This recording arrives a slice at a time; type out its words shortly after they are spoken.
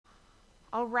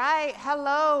All right,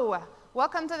 hello.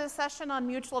 Welcome to this session on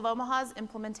Mutual of Omaha's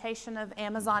implementation of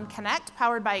Amazon Connect,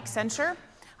 powered by Accenture.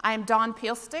 I am Dawn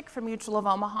Peelstick from Mutual of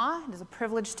Omaha. It is a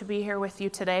privilege to be here with you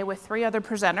today with three other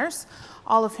presenters,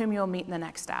 all of whom you'll meet in the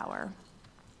next hour.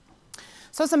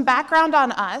 So some background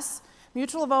on us.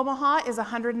 Mutual of Omaha is a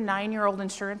 109-year-old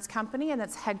insurance company, and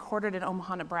it's headquartered in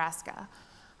Omaha, Nebraska.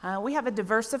 We have a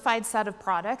diversified set of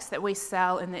products that we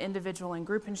sell in the individual and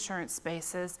group insurance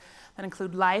spaces that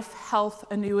include life, health,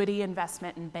 annuity,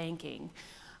 investment, and banking.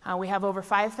 We have over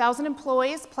 5,000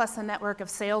 employees, plus a network of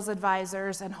sales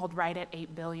advisors, and hold right at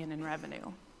 $8 billion in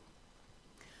revenue.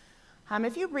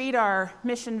 If you read our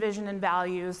mission, vision, and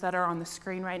values that are on the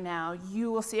screen right now,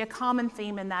 you will see a common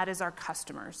theme, and that is our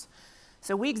customers.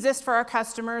 So we exist for our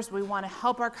customers. We want to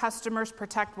help our customers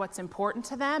protect what's important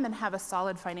to them and have a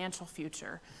solid financial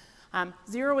future.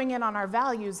 Zeroing in on our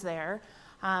values there,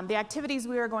 the activities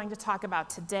we are going to talk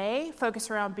about today focus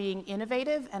around being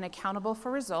innovative and accountable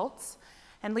for results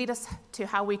and lead us to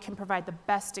how we can provide the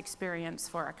best experience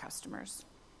for our customers.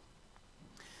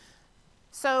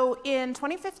 So in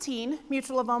 2015,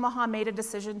 Mutual of Omaha made a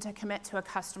decision to commit to a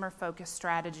customer-focused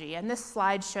strategy, and this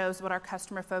slide shows what our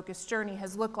customer-focused journey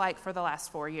has looked like for the last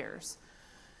 4 years.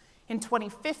 In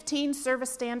 2015, service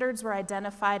standards were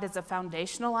identified as a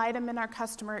foundational item in our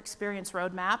customer experience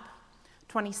roadmap.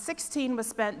 2016 was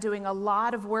spent doing a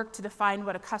lot of work to define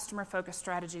what a customer-focused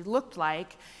strategy looked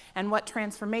like and what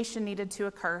transformation needed to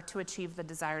occur to achieve the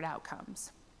desired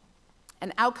outcomes.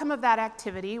 An outcome of that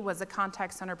activity was a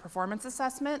contact center performance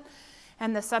assessment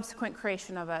and the subsequent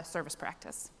creation of a service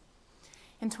practice.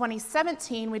 In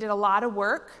 2017, we did a lot of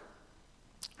work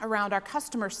around our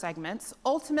customer segments,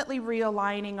 ultimately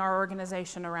realigning our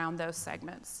organization around those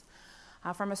segments.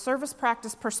 From a service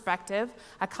practice perspective,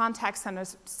 a contact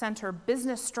center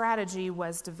business strategy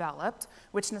was developed,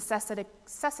 which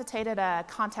necessitated a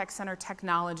contact center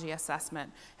technology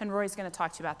assessment, and Roy's going to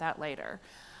talk to you about that later.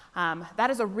 That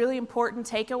is a really important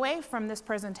takeaway from this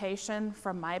presentation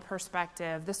from my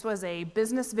perspective. This was a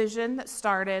business vision that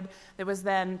started, that was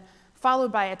then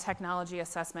followed by a technology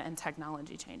assessment and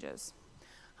technology changes.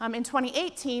 In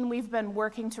 2018, we've been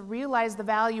working to realize the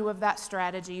value of that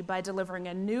strategy by delivering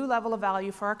a new level of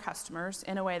value for our customers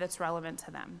in a way that's relevant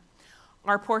to them.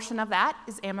 Our portion of that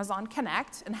is Amazon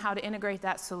Connect and how to integrate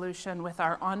that solution with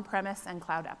our on-premise and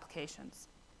cloud applications.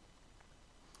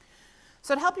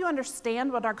 So to help you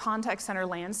understand what our contact center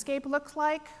landscape looks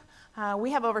like, we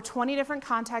have over 20 different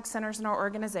contact centers in our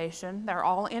organization. They're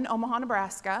all in Omaha,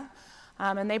 Nebraska,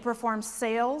 and they perform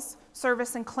sales,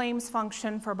 service, and claims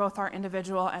function for both our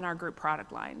individual and our group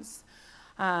product lines.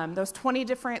 Those 20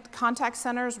 different contact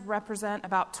centers represent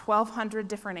about 1,200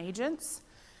 different agents.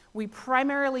 We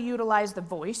primarily utilize the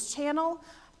voice channel,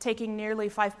 taking nearly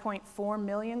 5.4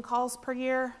 million calls per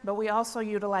year, but we also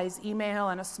utilize email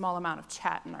and a small amount of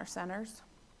chat in our centers.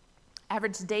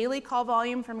 Average daily call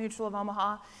volume for Mutual of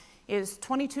Omaha is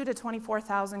 22,000 to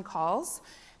 24,000 calls,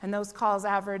 and those calls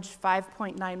average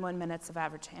 5.91 minutes of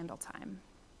average handle time.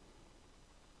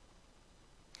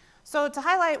 So to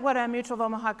highlight what a Mutual of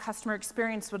Omaha customer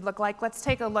experience would look like, let's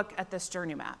take a look at this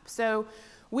journey map. So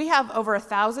we have over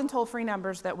 1,000 toll-free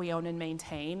numbers that we own and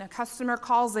maintain. A customer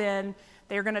calls in,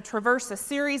 they're going to traverse a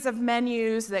series of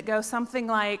menus that go something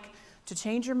like, to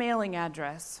change your mailing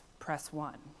address, press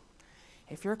 1.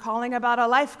 If you're calling about a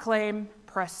life claim,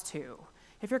 press 2.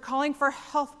 If you're calling for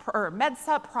health or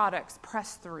MedSup products,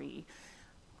 press 3.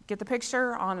 Get the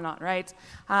picture? On and on, right?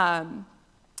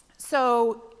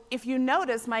 So if you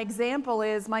notice, my example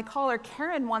is my caller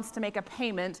Karen wants to make a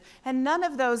payment, and none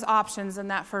of those options in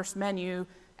that first menu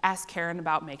ask Karen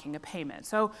about making a payment.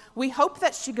 So we hope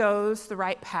that she goes the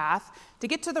right path to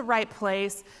get to the right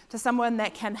place, to someone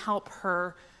that can help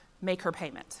her make her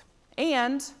payment.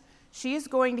 And she is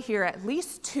going to hear at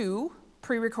least 2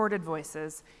 pre-recorded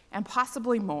voices and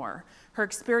possibly more. Her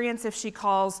experience if she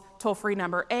calls toll-free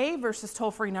number A versus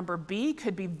toll-free number B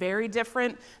could be very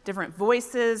different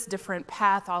voices, different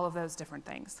path, all of those different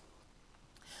things.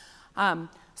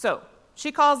 So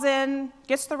she calls in,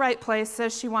 gets to the right place,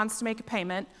 says she wants to make a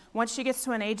payment. Once she gets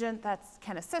to an agent that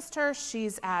can assist her,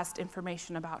 she's asked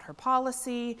information about her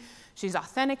policy. She's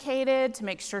authenticated to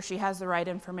make sure she has the right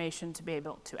information to be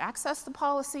able to access the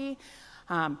policy.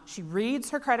 She reads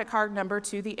her credit card number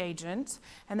to the agent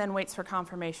and then waits for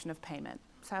confirmation of payment.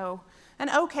 So an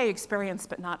okay experience,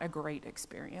 but not a great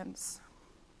experience.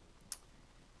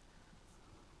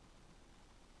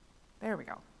 There we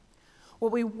go.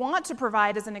 What we want to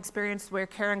provide is an experience where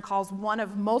Karen calls one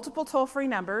of multiple toll-free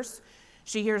numbers.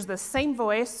 She hears the same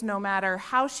voice no matter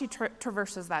how she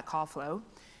traverses that call flow.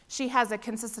 She has a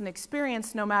consistent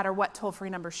experience no matter what toll-free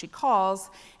number she calls,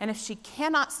 and if she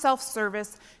cannot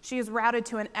self-service, she is routed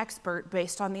to an expert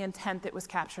based on the intent that was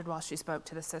captured while she spoke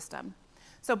to the system.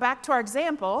 So back to our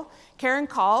example, Karen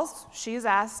calls, she's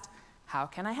asked, "How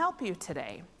can I help you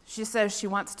today?" She says she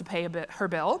wants to pay her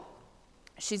bill.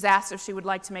 She's asked if she would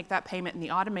like to make that payment in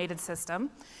the automated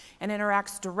system and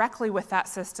interacts directly with that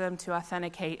system to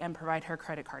authenticate and provide her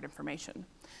credit card information.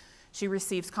 She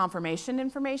receives confirmation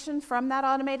information from that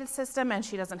automated system, and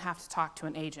she doesn't have to talk to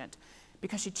an agent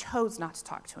because she chose not to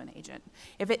talk to an agent.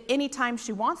 If at any time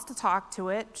she wants to talk to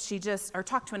it, or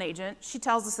talk to an agent, she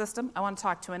tells the system, "I want to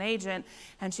talk to an agent,"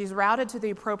 and she's routed to the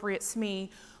appropriate SME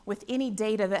with any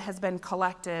data that has been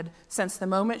collected since the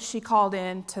moment she called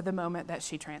in to the moment that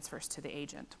she transfers to the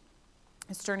agent.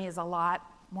 This journey is a lot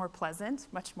more pleasant,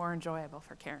 much more enjoyable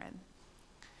for Karen.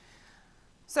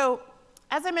 So,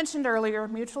 as I mentioned earlier,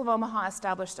 Mutual of Omaha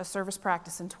established a service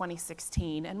practice in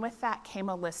 2016, and with that came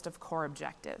a list of core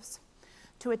objectives.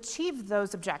 To achieve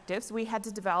those objectives, we had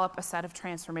to develop a set of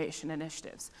transformation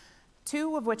initiatives,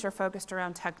 2 of which are focused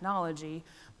around technology,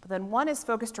 but then 1 is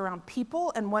focused around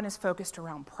people and 1 is focused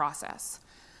around process.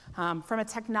 From a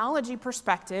technology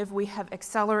perspective, we have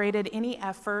accelerated any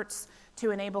efforts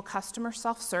to enable customer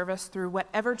self-service through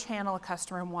whatever channel a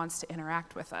customer wants to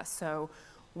interact with us, so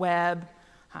web,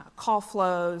 call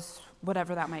flows,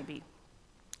 whatever that might be.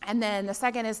 And then the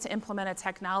second is to implement a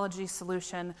technology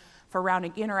solution for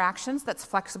routing interactions that's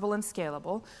flexible and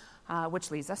scalable, which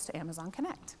leads us to Amazon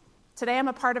Connect. Today I'm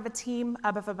a part of a team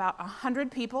of about 100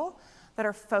 people that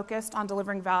are focused on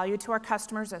delivering value to our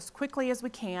customers as quickly as we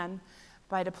can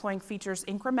by deploying features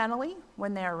incrementally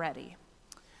when they are ready.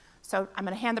 So I'm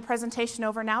going to hand the presentation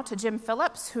over now to Jim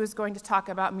Phillips, who is going to talk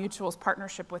about Mutual's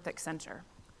partnership with Accenture.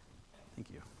 Thank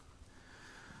you.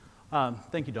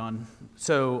 Thank you, Dawn.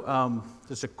 So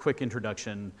just a quick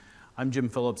introduction. I'm Jim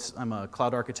Phillips. I'm a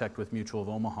cloud architect with Mutual of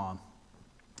Omaha.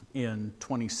 In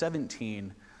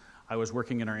 2017, I was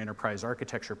working in our enterprise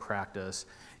architecture practice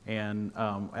and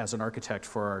as an architect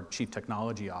for our chief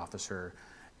technology officer.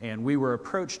 And we were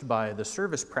approached by the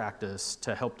service practice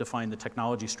to help define the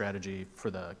technology strategy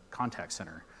for the contact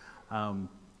center.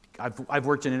 I've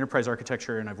worked in enterprise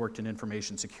architecture and I've worked in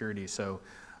information security, so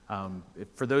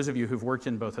for those of you who've worked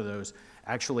in both of those,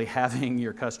 actually having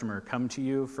your customer come to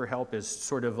you for help is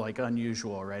sort of like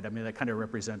unusual, right? I mean, that kind of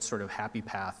represents sort of happy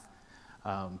path,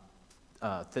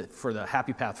 for the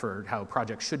happy path for how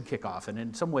projects should kick off. And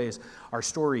in some ways, our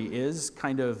story is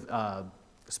kind of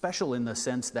special in the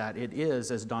sense that it is,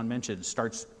 as Dawn mentioned,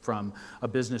 starts from a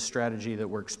business strategy that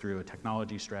works through a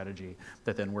technology strategy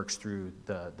that then works through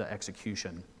the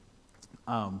execution.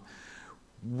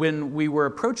 When we were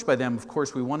approached by them, of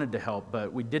course, we wanted to help,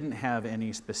 but we didn't have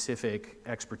any specific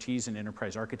expertise in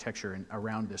enterprise architecture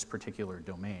around this particular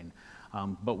domain.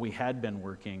 But we had been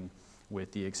working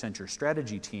with the Accenture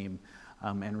strategy team,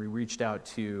 and we reached out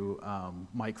to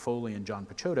Mike Foley and John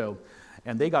Picciotto,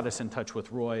 and they got us in touch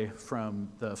with Roy from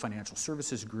the financial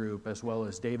services group, as well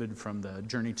as David from the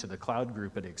Journey to the Cloud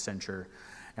group at Accenture.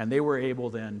 And they were able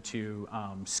then to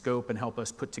scope and help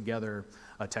us put together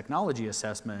a technology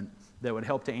assessment that would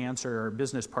help to answer our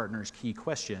business partners' key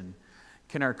question: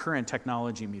 can our current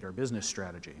technology meet our business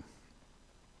strategy?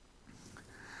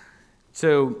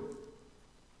 So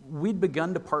we'd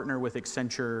begun to partner with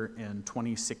Accenture in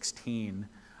 2016.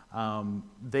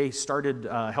 They started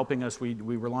helping us. We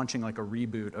were launching like a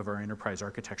reboot of our enterprise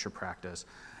architecture practice,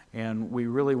 and we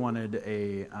really wanted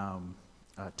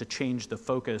to change the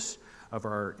focus of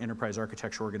our enterprise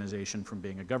architecture organization from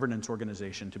being a governance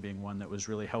organization to being one that was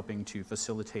really helping to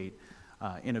facilitate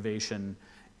innovation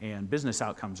and business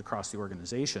outcomes across the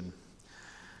organization.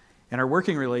 And our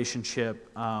working relationship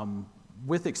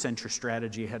with Accenture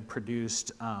Strategy had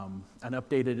produced an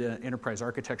updated enterprise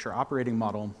architecture operating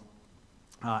model,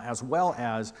 as well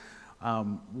as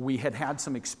we had had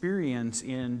some experience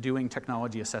in doing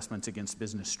technology assessments against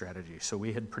business strategy. So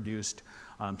we had produced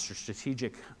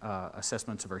strategic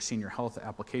assessments of our senior health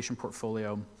application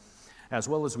portfolio, as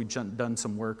well as we'd done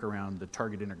some work around the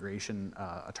target integration,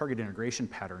 a target integration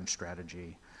pattern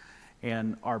strategy.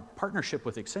 And our partnership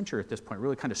with Accenture at this point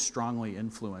really kind of strongly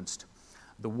influenced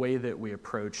the way that we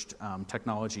approached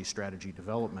technology strategy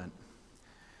development.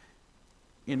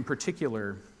 In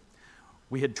particular,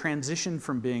 we had transitioned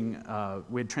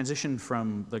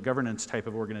from the governance type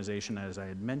of organization, as I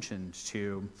had mentioned,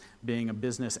 to being a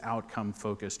business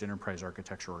outcome-focused enterprise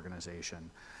architecture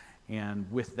organization. And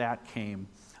with that came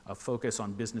a focus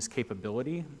on business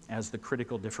capability as the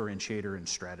critical differentiator in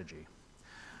strategy.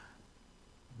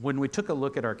 When we took a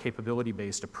look at our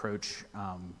capability-based approach,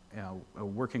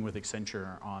 working with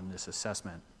Accenture on this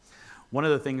assessment, One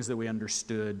of the things that we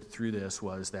understood through this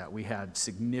was that we had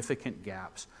significant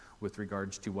gaps with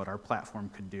regards to what our platform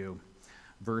could do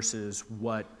versus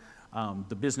what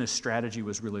the business strategy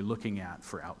was really looking at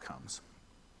for outcomes.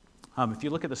 If you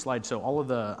look at the slide, so all of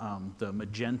the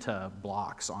magenta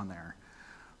blocks on there,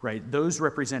 right, those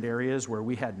represent areas where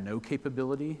we had no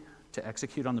capability to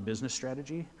execute on the business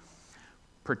strategy.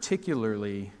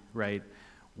 Particularly, right,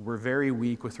 we're very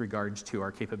weak with regards to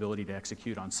our capability to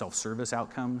execute on self-service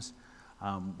outcomes.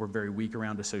 We're very weak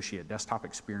around associate desktop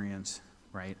experience,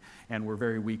 right, and we're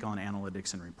very weak on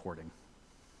analytics and reporting.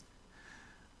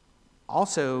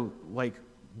 Also, like,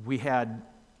 we had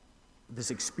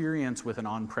this experience with an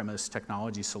on-premise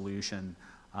technology solution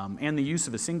and the use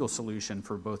of a single solution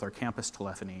for both our campus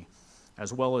telephony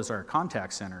as well as our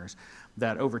contact centers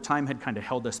that over time had kind of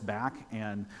held us back,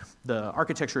 and the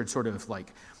architecture had sort of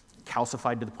like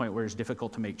calcified to the point where it's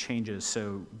difficult to make changes.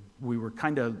 So we were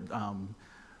kind of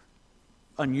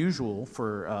unusual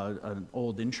for an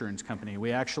old insurance company.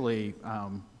 We actually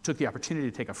took the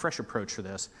opportunity to take a fresh approach for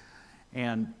this,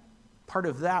 and part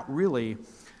of that really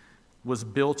was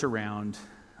built around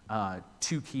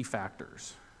two key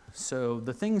factors. So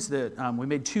the things that we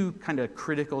made two kind of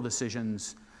critical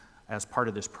decisions as part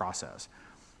of this process.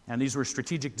 And these were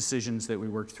strategic decisions that we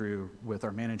worked through with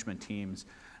our management teams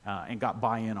and got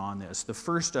buy-in on this. The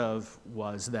first of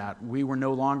was that we were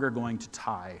no longer going to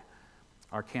tie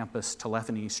our campus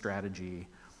telephony strategy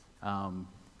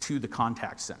to the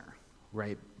contact center,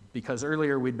 right? Because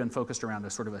earlier we'd been focused around a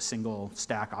sort of a single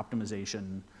stack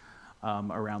optimization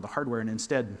around the hardware, and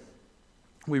instead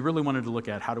we really wanted to look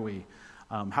at how do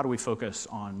we focus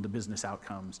on the business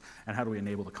outcomes and how do we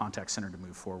enable the contact center to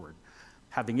move forward.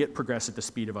 Having it progress at the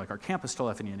speed of like our campus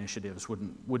telephony initiatives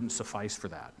wouldn't suffice for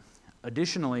that.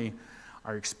 Additionally,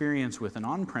 our experience with an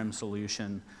on-prem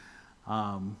solution,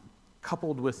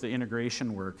 coupled with the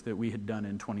integration work that we had done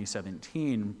in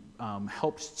 2017,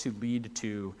 helped to lead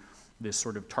to this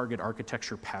sort of target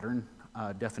architecture pattern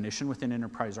definition within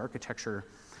enterprise architecture.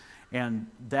 And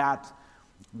that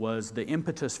was the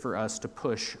impetus for us to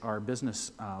push our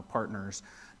business partners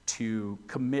to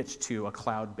commit to a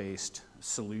cloud-based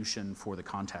solution for the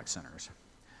contact centers.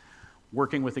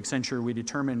 Working with Accenture, we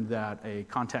determined that a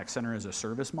contact center as a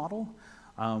service model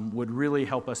would really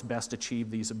help us best achieve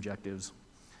these objectives.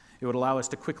 It would allow us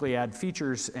to quickly add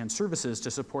features and services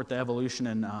to support the evolution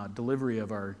and delivery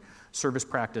of our service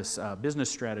practice business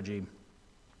strategy,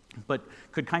 but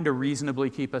could kind of reasonably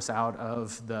keep us out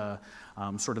of the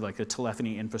sort of like the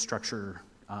telephony infrastructure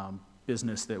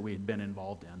business that we had been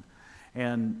involved in.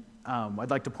 And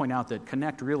I'd like to point out that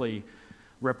Connect really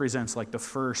represents like the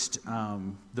first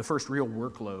real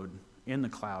workload in the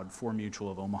cloud for Mutual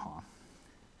of Omaha.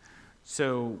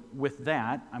 So with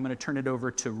that, I'm going to turn it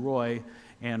over to Roy,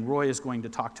 and Roy is going to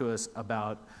talk to us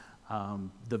about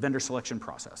the vendor selection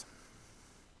process.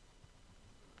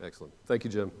 Excellent. Thank you,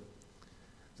 Jim.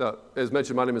 So, as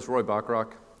mentioned, my name is Roy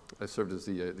Bachrach. I served as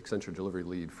the Accenture delivery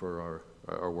lead for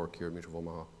our work here at Mutual of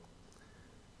Omaha.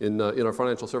 In our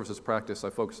financial services practice, I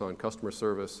focus on customer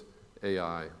service,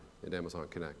 AI, and Amazon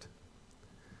Connect.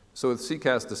 So with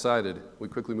CCaaS decided, we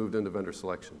quickly moved into vendor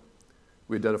selection.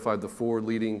 We identified the 4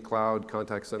 leading cloud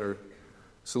contact center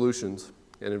solutions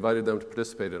and invited them to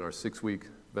participate in our 6-week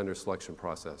vendor selection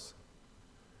process.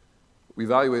 We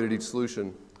evaluated each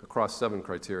solution across 7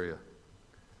 criteria.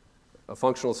 A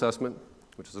functional assessment,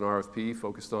 which is an RFP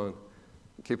focused on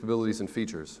capabilities and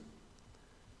features.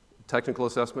 Technical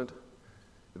assessment,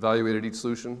 evaluated each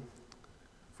solution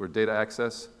for data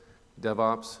access,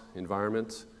 DevOps,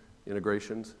 environments,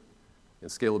 integrations, and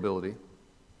scalability.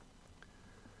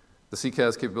 The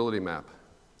CCaaS capability map,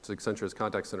 it's Accenture's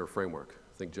contact center framework.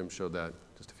 I think Jim showed that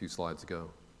just a few slides ago.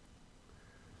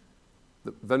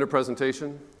 The vendor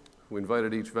presentation, we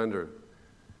invited each vendor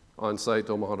on site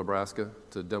to Omaha, Nebraska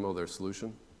to demo their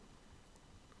solution.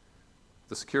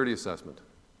 The security assessment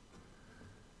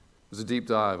was a deep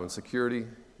dive on security,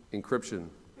 encryption,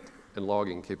 and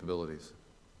logging capabilities.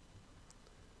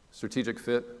 Strategic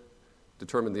fit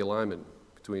determined the alignment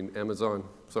between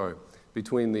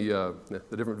between the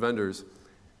different vendors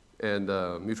and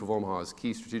Mutual of Omaha's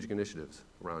key strategic initiatives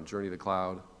around Journey to the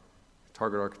Cloud,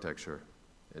 target architecture,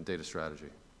 and data strategy.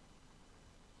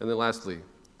 And then lastly,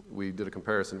 we did a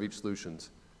comparison of each solution's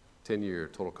 10-year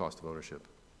total cost of ownership.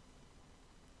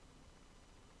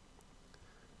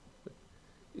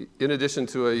 In addition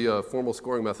to a formal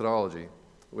scoring methodology,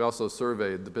 we also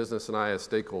surveyed the business and IS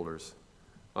stakeholders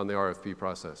on the RFP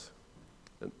process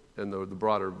and the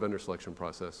broader vendor selection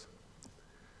process.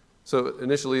 So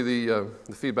initially, the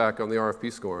feedback on the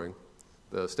RFP scoring,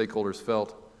 the stakeholders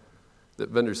felt that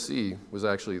vendor C was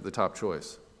actually the top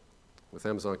choice. with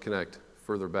Amazon Connect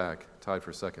further back, tied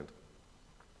for second.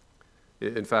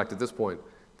 In fact, at this point,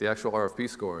 the actual RFP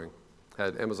scoring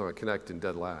had Amazon Connect in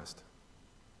dead last.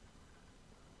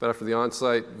 But after the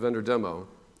on-site vendor demo,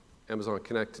 Amazon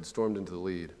Connect had stormed into the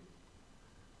lead.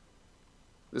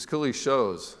 This clearly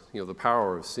shows, the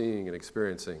power of seeing and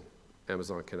experiencing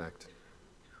Amazon Connect.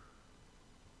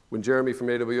 When Jeremy from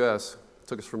AWS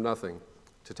took us from nothing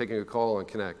to taking a call on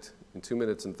Connect in 2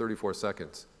 minutes and 34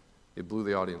 seconds, it blew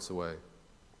the audience away.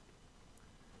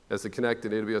 As the Connect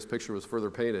and AWS picture was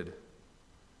further painted,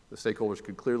 the stakeholders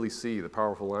could clearly see the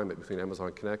powerful alignment between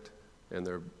Amazon Connect and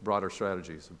their broader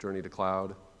strategies of journey to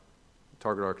cloud,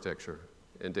 target architecture,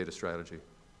 and data strategy.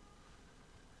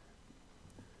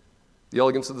 The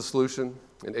elegance of the solution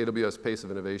and AWS pace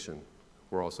of innovation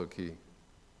were also key.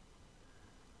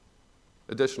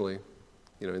 Additionally,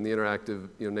 in the interactive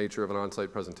nature of an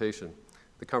on-site presentation,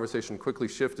 the conversation quickly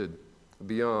shifted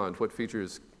beyond what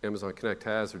features Amazon Connect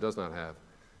has or does not have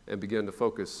and began to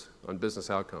focus on business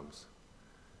outcomes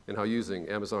and how using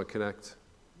Amazon Connect,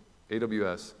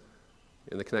 AWS,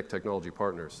 and the Connect technology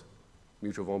partners,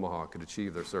 Mutual of Omaha could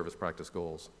achieve their service practice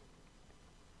goals.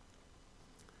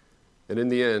 And in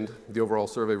the end, the overall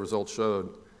survey results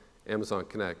showed Amazon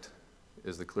Connect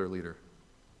is the clear leader.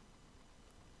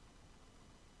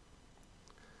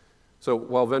 So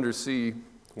while vendor C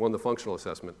won the functional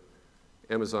assessment,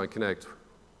 Amazon Connect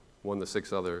won the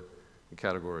 6 other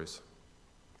categories.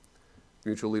 The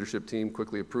Mutual leadership team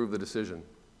quickly approved the decision,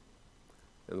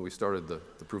 and we started the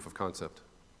proof of concept.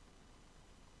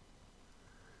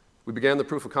 We began the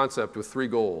proof of concept with 3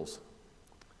 goals.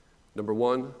 Number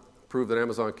 1, prove that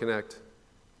Amazon Connect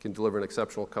can deliver an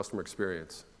exceptional customer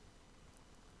experience.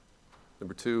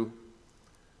 Number 2,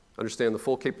 understand the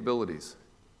full capabilities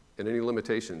and any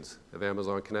limitations of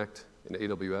Amazon Connect and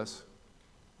AWS.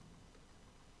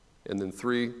 And then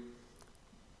 3,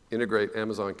 integrate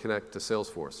Amazon Connect to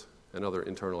Salesforce and other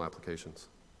internal applications.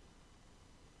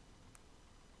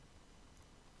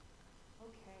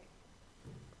 Okay.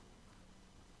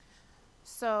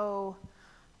 So,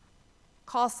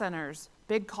 call centers,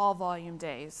 big call volume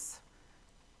days.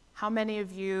 How many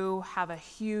of you have a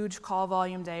huge call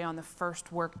volume day on the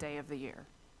first work day of the year?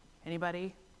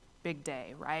 Anybody? Big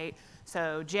day, right?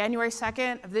 So January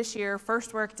 2nd of this year,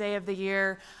 first work day of the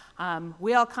year,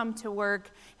 we all come to work,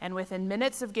 and within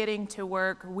minutes of getting to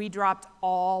work, we dropped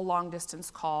all long-distance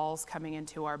calls coming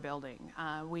into our building.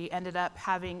 We ended up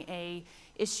having an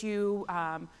issue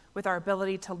with our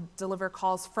ability to deliver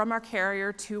calls from our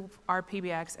carrier to our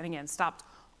PBX, and again, stopped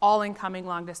all incoming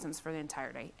long distance for the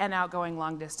entire day, and outgoing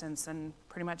long distance, and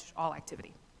pretty much all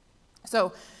activity.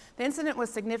 So the incident was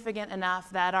significant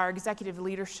enough that our executive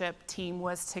leadership team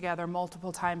was together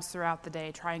multiple times throughout the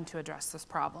day trying to address this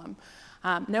problem.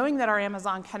 Knowing that our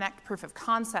Amazon Connect proof of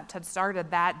concept had started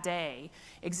that day,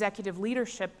 executive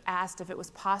leadership asked if it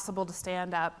was possible to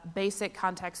stand up basic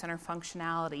contact center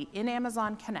functionality in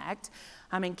Amazon Connect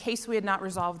in case we had not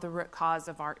resolved the root cause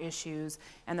of our issues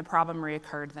and the problem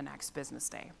reoccurred the next business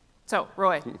day. So,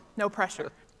 Roy, no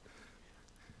pressure.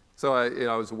 So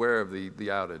I was aware of the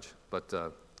outage, but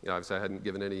obviously I hadn't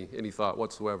given any thought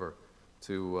whatsoever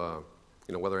to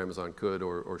whether Amazon could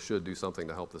or should do something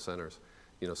to help the centers.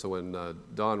 So when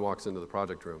Dawn walks into the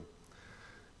project room,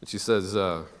 and she says,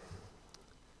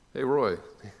 "Hey Roy,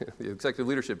 the executive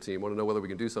leadership team want to know whether we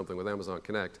can do something with Amazon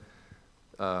Connect."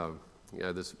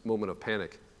 This moment of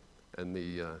panic, and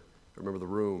I remember the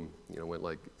room, went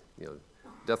like,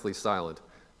 deathly silent,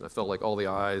 and I felt like all the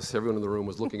eyes, everyone in the room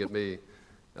was looking at me.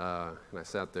 And I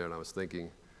sat there and I was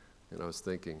thinking,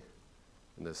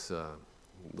 and this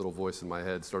little voice in my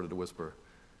head started to whisper,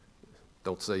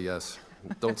 "Don't say yes,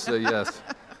 don't say yes."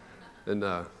 And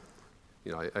I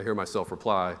hear myself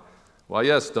reply, "Why,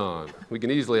 yes, Don, we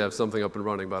can easily have something up and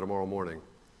running by tomorrow morning."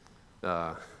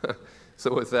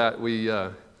 So with that, we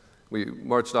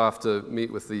marched off to meet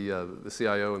with the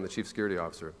CIO and the Chief Security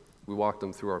Officer. We walked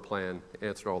them through our plan,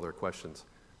 answered all their questions.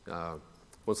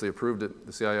 Once they approved it,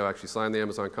 the CIO actually signed the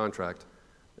Amazon contract.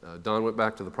 Dawn went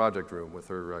back to the project room with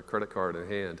her credit card in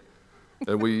hand,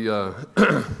 and we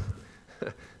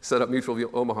set up Mutual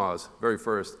of Omaha's very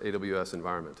first AWS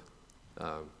environment.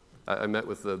 I met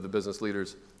with the business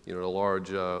leaders in a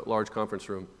large conference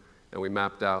room, and we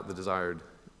mapped out the desired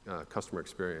customer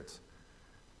experience.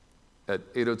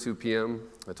 At 8:02 p.m.,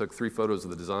 I took 3 photos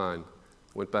of the design,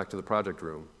 went back to the project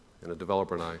room, and a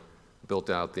developer and I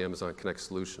built out the Amazon Connect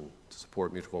solution to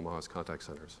support Mutual of Omaha's contact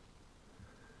centers.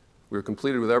 We were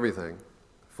completed with everything,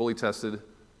 fully tested,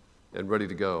 and ready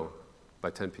to go by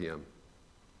 10 p.m.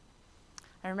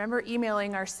 I remember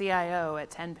emailing our CIO at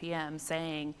 10 p.m.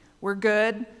 saying, "We're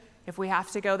good, If we have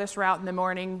to go this route in the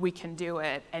morning, we can do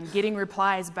it. And getting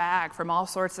replies back from all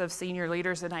sorts of senior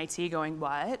leaders in IT going,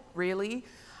 what, really?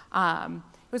 It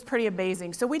was pretty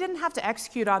amazing. So we didn't have to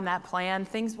execute on that plan.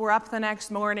 Things were up the next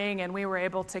morning and we were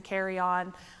able to carry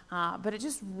on. But it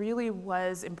just really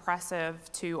was impressive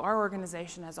to our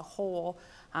organization as a whole,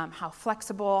 how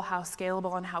flexible, how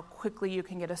scalable, and how quickly you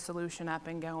can get a solution up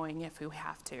and going if you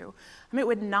have to. I mean, it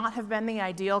would not have been the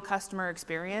ideal customer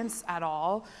experience at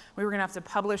all. We were going to have to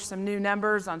publish some new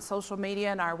numbers on social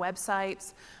media and our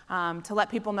websites to let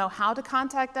people know how to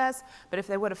contact us. But if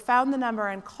they would have found the number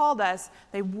and called us,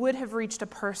 they would have reached a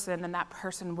person, and that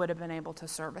person would have been able to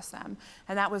service them.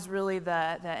 And that was really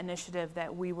the initiative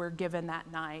that we were given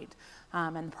that night,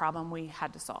 and the problem we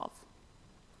had to solve.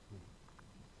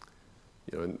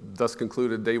 You know, and thus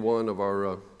concluded day one of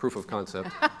our proof of concept.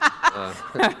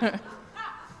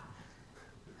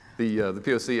 The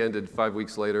POC ended 5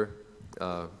 weeks later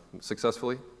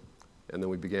successfully, and then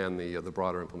we began the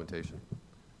broader implementation.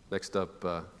 Next up,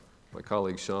 my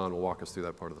colleague Sean will walk us through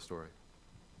that part of the story.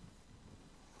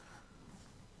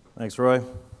 Thanks, Roy.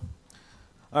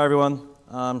 Hi, everyone.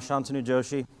 I'm Shantanu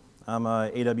Joshi. I'm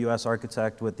an AWS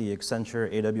architect with the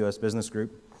Accenture AWS Business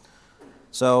Group.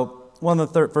 So one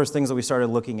of the first things that we started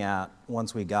looking at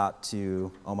once we got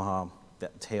to Omaha,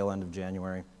 that tail end of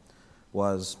January,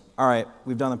 was, all right,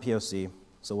 we've done a POC,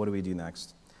 so what do we do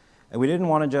next? And we didn't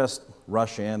want to just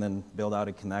rush in and build out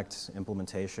a Connect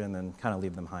implementation and kind of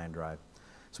leave them high and dry.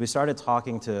 So we started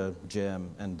talking to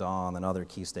Jim and Dawn and other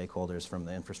key stakeholders from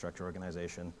the infrastructure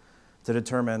organization to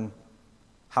determine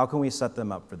how can we set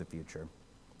them up for the future,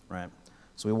 right?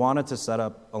 So we wanted to set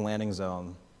up a landing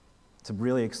zone to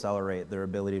really accelerate their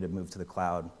ability to move to the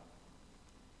cloud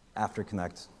after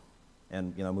Connect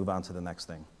and move on to the next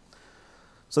thing.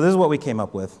 So this is what we came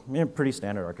up with. Pretty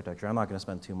standard architecture. I'm not going to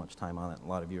spend too much time on it. A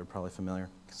lot of you are probably familiar.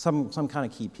 Some kind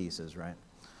of key pieces, right?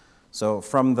 So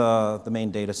from the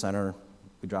main data center,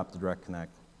 we dropped the Direct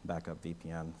Connect, backup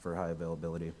VPN for high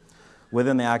availability.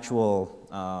 Within the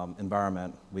actual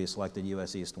environment, we selected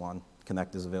US East 1.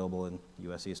 Connect is available in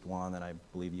US East 1 and I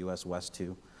believe US West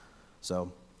 2.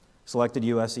 So selected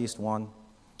US East 1.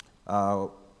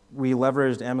 We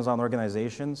leveraged Amazon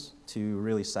organizations to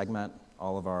really segment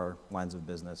all of our lines of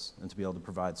business and to be able to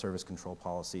provide service control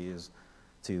policies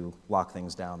to lock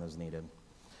things down as needed.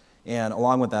 And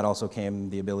along with that also came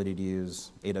the ability to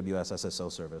use AWS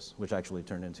SSO service, which actually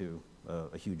turned into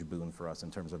a huge boon for us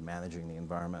in terms of managing the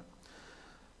environment.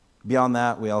 Beyond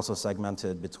that, we also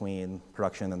segmented between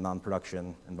production and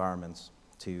non-production environments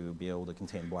to be able to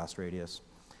contain blast radius.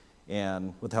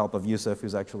 And with the help of Yusuf,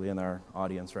 who's actually in our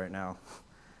audience right now,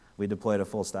 we deployed a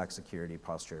full stack security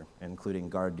posture, including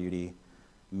guard duty,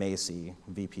 Macie,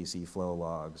 VPC flow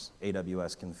logs,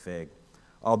 AWS config,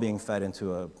 all being fed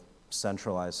into a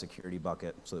centralized security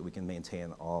bucket so that we can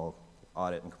maintain all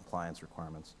audit and compliance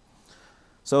requirements.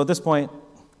 So at this point,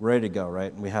 we're ready to go,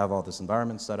 right? We have all this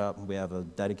environment set up. We have a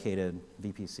dedicated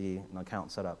VPC and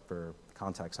account set up for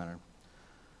contact center.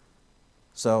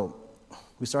 So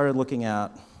we started looking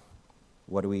at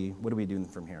what do we do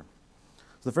from here?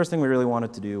 So the first thing we really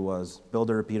wanted to do was build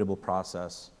a repeatable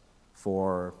process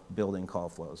for building call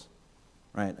flows,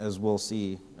 right? As we'll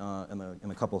see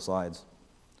in a couple slides,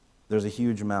 there's a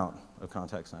huge amount of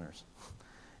contact centers.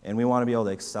 And we want to be able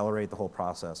to accelerate the whole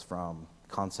process from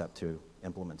concept to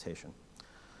implementation.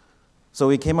 So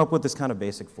we came up with this kind of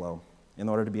basic flow in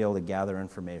order to be able to gather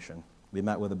information. We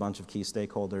met with a bunch of key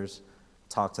stakeholders,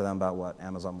 talked to them about what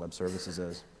Amazon Web Services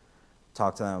is,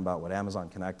 talked to them about what Amazon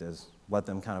Connect is, let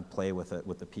them kind of play with it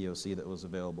with the POC that was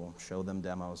available, show them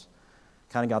demos,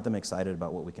 kind of got them excited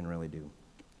about what we can really do.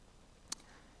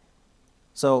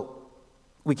 So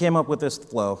we came up with this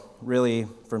flow really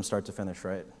from start to finish,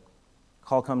 right?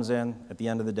 Call comes in, at the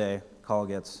end of the day, call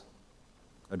gets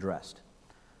addressed.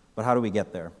 But how do we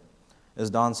get there? As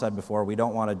Don said before, we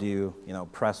don't want to do,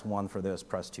 press 1 for this,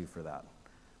 press 2 for that.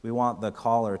 We want the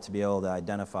caller to be able to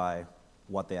identify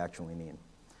what they actually need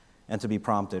and to be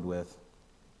prompted with,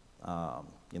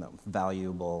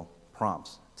 valuable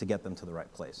prompts to get them to the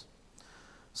right place.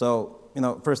 So,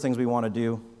 first things we want to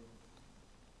do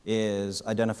is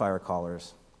identify our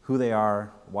callers, who they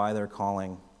are, why they're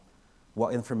calling,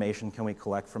 what information can we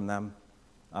collect from them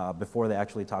before they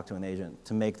actually talk to an agent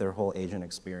to make their whole agent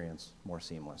experience more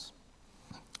seamless.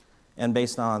 And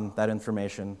based on that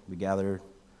information we gathered,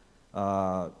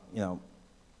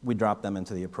 we drop them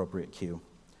into the appropriate queue.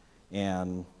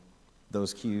 And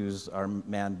those queues are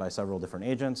manned by several different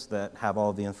agents that have all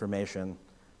of the information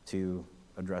to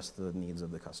address the needs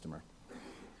of the customer.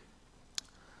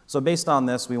 So based on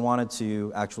this, we wanted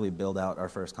to actually build out our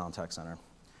first contact center.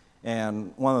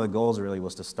 And one of the goals really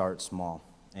was to start small.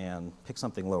 and pick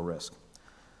something low risk.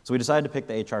 So we decided to pick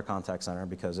the HR contact center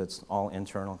because it's all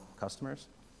internal customers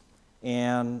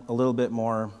and a little bit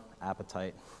more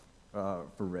appetite for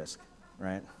risk,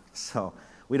 right? So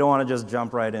we don't want to just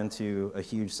jump right into a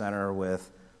huge center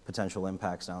with potential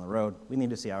impacts down the road. We need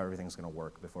to see how everything's going to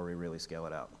work before we really scale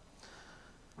it out.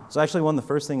 So actually one of the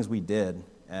first things we did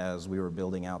as we were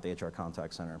building out the HR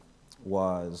contact center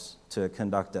was to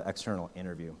conduct an external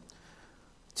interview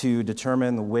to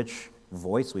determine which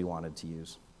voice we wanted to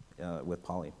use with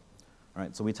Poly. All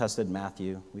right, so we tested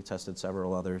Matthew, we tested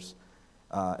several others,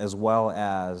 as well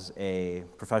as a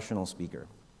professional speaker.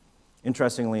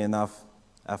 Interestingly enough,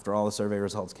 after all the survey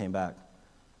results came back,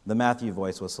 the Matthew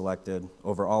voice was selected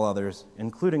over all others,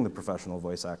 including the professional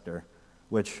voice actor,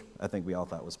 which I think we all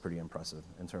thought was pretty impressive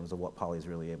in terms of what Poly is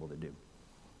really able to do.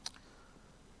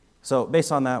 So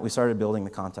based on that, we started building the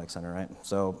contact center, right?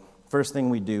 So first thing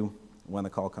we do when the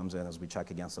call comes in is we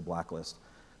check against the blacklist.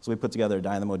 So we put together a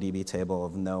DynamoDB table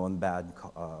of no and bad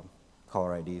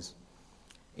caller IDs.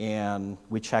 And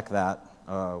we check that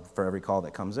for every call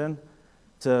that comes in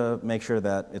to make sure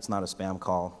that it's not a spam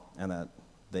call and that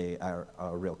they are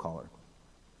a real caller.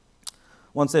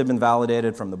 Once they've been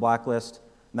validated from the blacklist,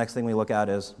 next thing we look at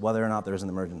is whether or not there's an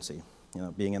emergency. You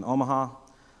know, being in Omaha,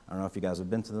 I don't know if you guys have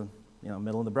been to the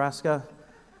middle of Nebraska,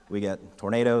 we get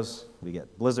tornadoes, we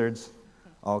get blizzards,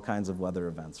 all kinds of weather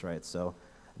events, right? So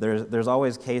there's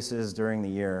always cases during the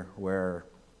year where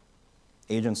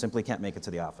agents simply can't make it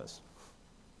to the office.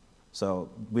 So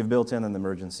we've built in an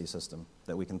emergency system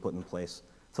that we can put in place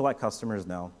to let customers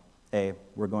know, hey,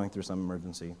 we're going through some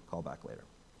emergency, call back later.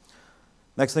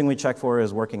 Next thing we check for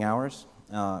is working hours.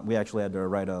 We actually had to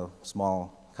write a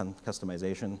small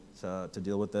customization to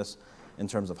deal with this. In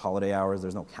terms of holiday hours,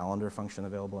 there's no calendar function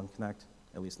available in Connect,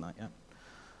 at least not yet.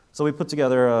 So we put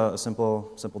together a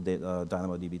simple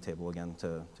DynamoDB table again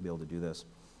to be able to do this.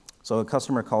 So a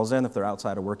customer calls in if they're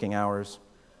outside of working hours.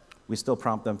 We still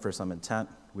prompt them for some intent.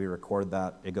 We record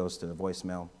that. It goes to the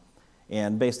voicemail.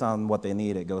 And based on what they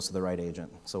need, it goes to the right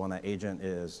agent. So when that agent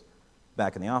is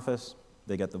back in the office,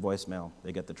 they get the voicemail,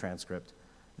 they get the transcript,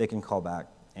 they can call back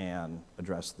and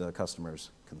address the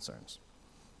customer's concerns.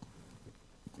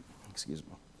 Excuse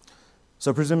me.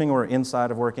 So presuming we're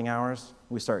inside of working hours,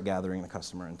 we start gathering the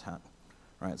customer intent,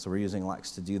 right? So we're using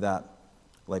Lex to do that.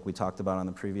 Like we talked about on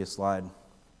the previous slide,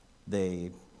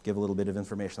 they give a little bit of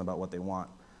information about what they want.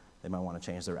 They might want to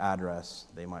change their address.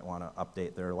 They might want to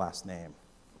update their last name,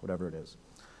 whatever it is.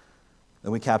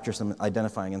 Then we capture some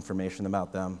identifying information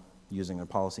about them using their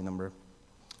policy number.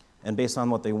 And based on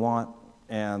what they want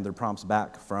and their prompts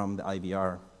back from the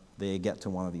IVR, they get to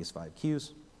one of these 5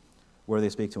 queues where they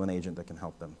speak to an agent that can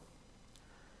help them.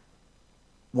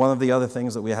 One of the other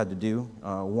things that we had to do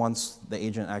once the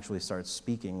agent actually starts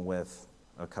speaking with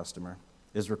a customer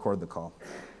is record the call.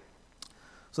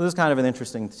 So this is kind of an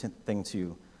interesting thing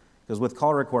too, because with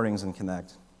call recordings in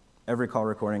Connect, every call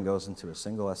recording goes into a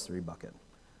single S3 bucket,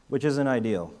 which isn't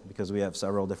ideal because we have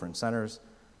several different centers,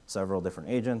 several different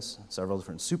agents, several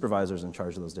different supervisors in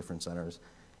charge of those different centers,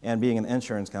 and being an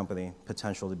insurance company,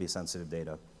 potential to be sensitive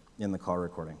data in the call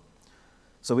recording.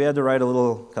 So we had to write a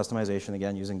little customization,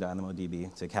 again, using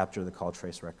DynamoDB to capture the call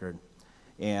trace record.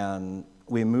 And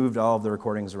we moved all of the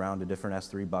recordings around to different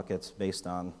S3 buckets based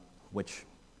on which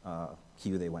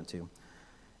queue they went to.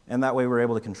 And that way we were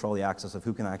able to control the access of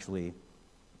who can actually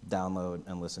download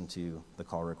and listen to the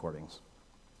call recordings.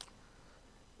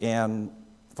 And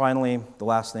finally, the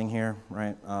last thing here,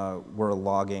 right, we're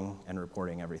logging and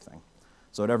reporting everything.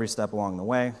 So at every step along the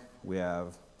way, we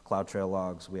have CloudTrail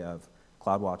logs, we have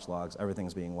CloudWatch logs,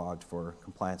 everything's being logged for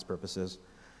compliance purposes.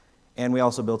 And we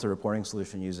also built a reporting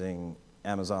solution using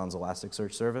Amazon's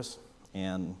Elasticsearch service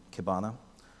and Kibana.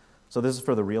 So this is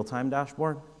for the real-time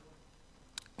dashboard.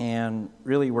 And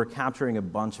really, we're capturing a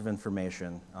bunch of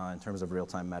information in terms of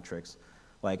real-time metrics,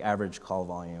 like average call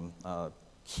volume,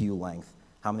 queue length,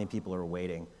 how many people are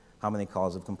waiting, how many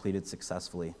calls have completed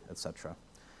successfully, et cetera.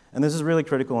 And this is really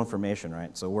critical information,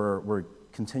 right? So we're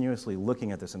continuously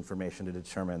looking at this information to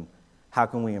determine how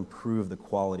can we improve the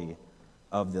quality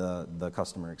of the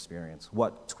customer experience?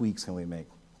 What tweaks can we make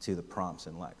to the prompts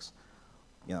in Lex?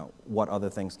 You know, what other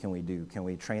things can we do? Can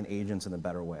we train agents in a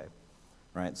better way?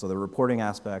 Right? So the reporting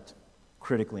aspect,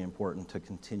 critically important to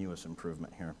continuous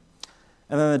improvement here.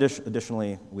 And then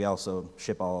additionally, we also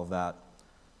ship all of that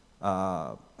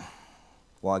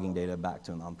logging data back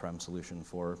to an on-prem solution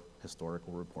for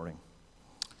historical reporting.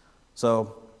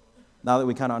 So now that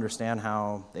we kind of understand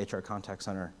how the HR Contact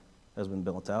Center has been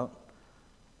built out,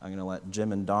 I'm going to let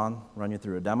Jim and Don run you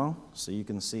through a demo so you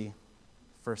can see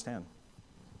firsthand.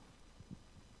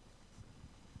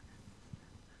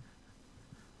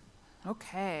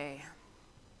 Okay.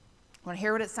 Want to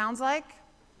hear what it sounds like?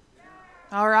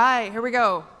 All right, here we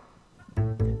go.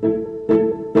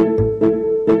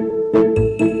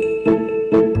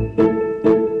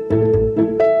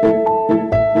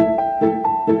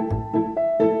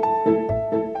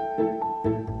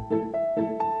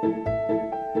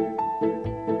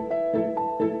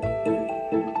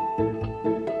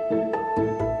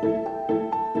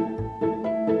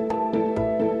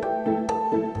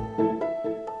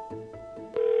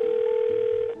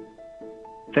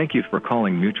 Thank you for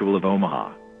calling Mutual of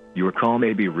Omaha. Your call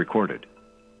may be recorded.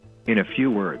 In a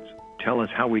few words, tell us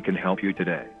how we can help you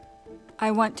today. I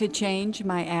want to change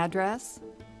my address.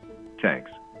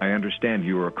 Thanks. I understand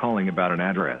you are calling about an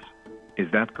address. Is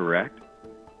that correct?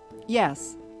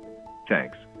 Yes,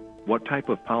 Thanks. What type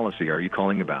of policy are you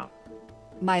calling about?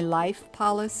 my life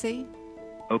policy.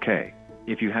 Okay.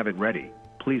 If you have it ready,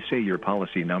 please say your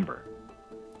policy number.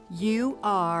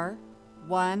 UR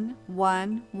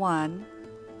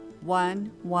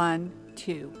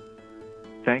 111112.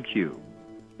 Thank you.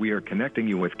 We are connecting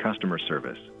you with customer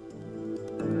service.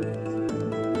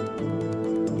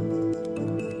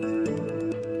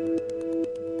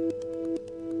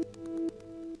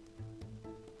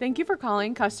 Thank you for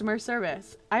calling customer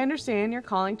service. I understand you're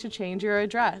calling to change your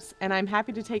address, and I'm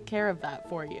happy to take care of that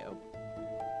for you.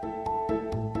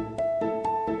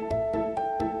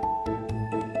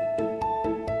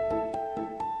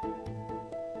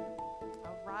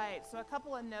 All right, so a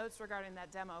couple of notes regarding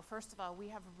that demo. First of all, we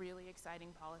have really exciting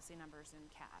policy numbers in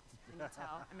CAT. Can you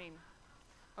tell? I mean,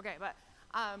 okay, but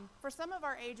for some of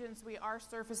our agents, we are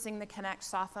surfacing the Connect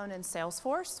softphone in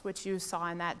Salesforce, which you saw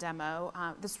in that demo.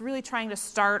 This is really trying to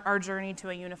start our journey to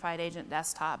a unified agent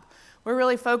desktop. We're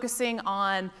really focusing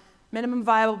on minimum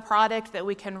viable product that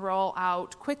we can roll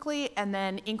out quickly and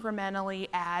then incrementally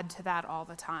add to that all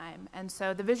the time. And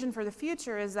so the vision for the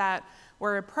future is that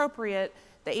where appropriate,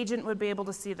 the agent would be able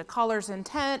to see the caller's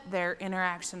intent, their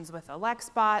interactions with Alex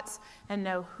bots, and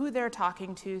know who they're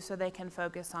talking to so they can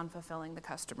focus on fulfilling the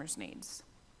customer's needs.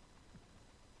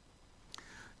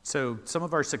 So some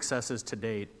of our successes to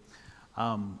date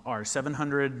are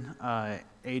 700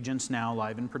 agents now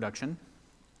live in production,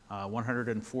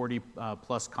 140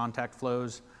 plus contact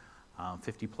flows,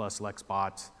 50 plus Lex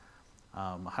bots,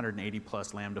 180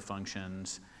 plus Lambda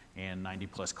functions, and 90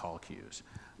 plus call queues.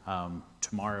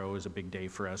 Tomorrow is a big day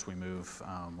for us. We move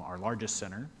our largest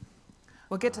center.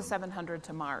 We'll get to 700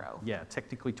 tomorrow. Yeah,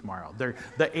 technically tomorrow.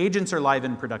 The agents are live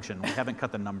in production. We haven't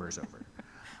cut the numbers over.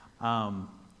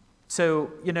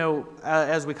 So, you know,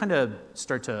 as we kind of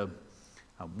start to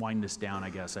wind this down, I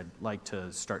guess, I'd like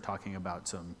to start talking about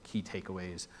some key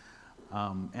takeaways.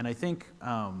 And I think,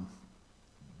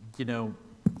 you know,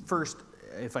 first,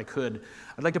 if I could,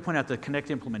 I'd like to point out that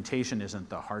Connect implementation isn't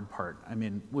the hard part. I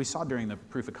mean, we saw during the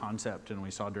proof of concept and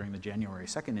we saw during the January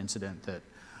 2nd incident that,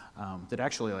 that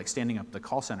actually like standing up the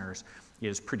call centers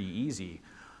is pretty easy.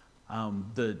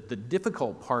 The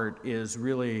difficult part is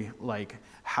really like,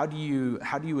 how do you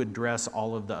address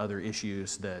all of the other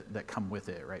issues that come with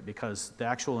it, right? Because the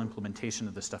actual implementation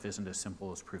of this stuff isn't as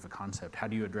simple as proof of concept. How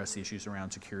do you address the issues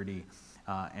around security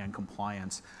and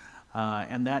compliance?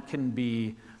 And that can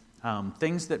be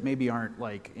things that maybe aren't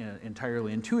like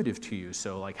entirely intuitive to you.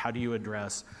 So like, how do you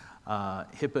address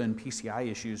HIPAA and PCI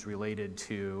issues related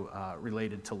to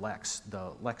Lex,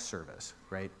 the Lex service,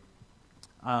 right?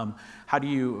 How do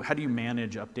you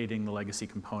manage updating the legacy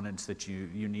components that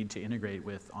you need to integrate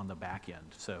with on the back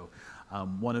end? So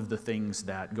one of the things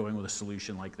that going with a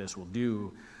solution like this will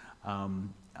do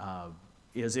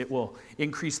is it will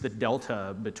increase the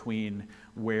delta between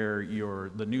where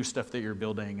the new stuff that you're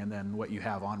building and then what you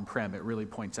have on-prem. It really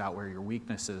points out where your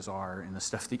weaknesses are in the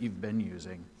stuff that you've been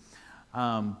using.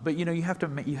 But you know, you have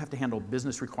to handle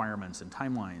business requirements and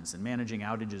timelines and managing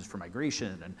outages for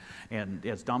migration. And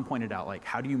as Dom pointed out, like,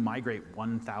 how do you migrate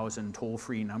 1,000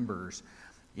 toll-free numbers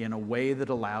in a way that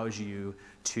allows you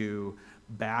to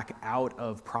back out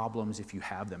of problems if you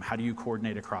have them? How do you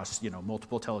coordinate across, you know,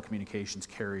 multiple telecommunications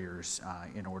carriers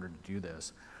in order to do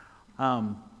this?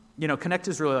 You know, Connect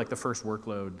is really like the first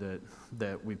workload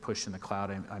that we push in the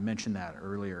cloud. I mentioned that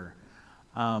earlier.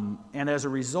 And as a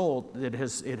result, it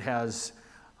has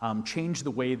changed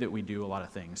the way that we do a lot of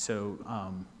things. So,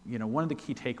 you know, one of the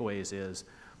key takeaways is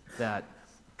that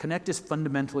Connect is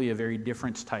fundamentally a very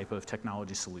different type of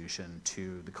technology solution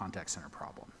to the contact center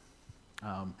problem.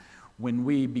 When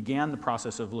we began the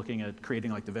process of looking at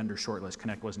creating like the vendor shortlist,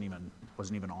 Connect wasn't even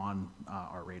on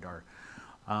our radar.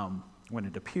 When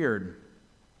it appeared,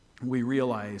 we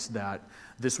realized that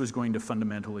this was going to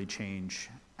fundamentally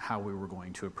change how we were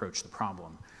going to approach the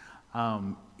problem.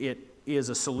 It is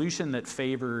a solution that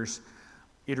favors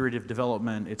iterative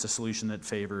development, it's a solution that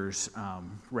favors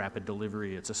rapid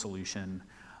delivery. It's a solution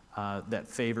that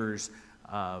favors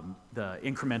the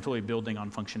incrementally building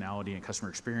on functionality and customer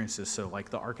experiences. So like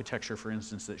the architecture, for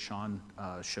instance, that Sean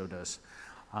showed us,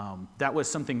 that was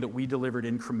something that we delivered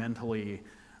incrementally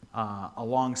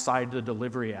alongside the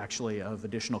delivery, actually, of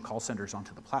additional call centers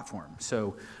onto the platform.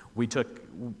 So we took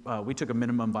a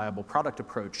minimum viable product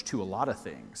approach to a lot of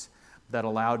things that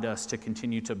allowed us to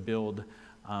continue to build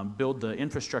the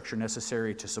infrastructure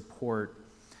necessary to support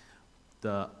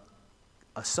the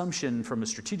assumption from a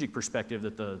strategic perspective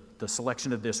that the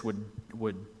selection of this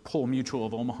would pull Mutual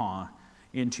of Omaha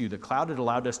into the cloud. It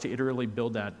allowed us to iteratively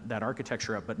build that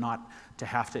architecture up, but not to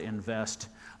have to invest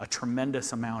a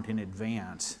tremendous amount in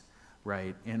advance,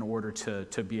 right, in order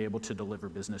to be able to deliver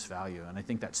business value. And I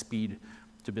think that speed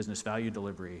to business value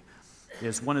delivery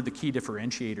is one of the key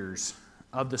differentiators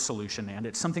of the solution, and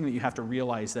it's something that you have to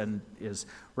realize then is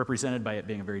represented by it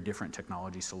being a very different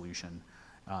technology solution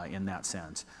in that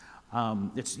sense.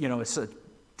 It's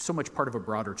so much part of a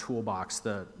broader toolbox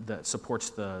that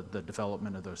supports the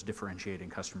development of those differentiating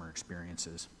customer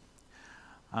experiences.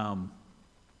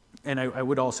 And I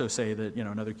would also say that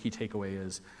another key takeaway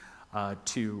is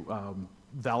to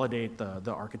validate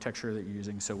the architecture that you're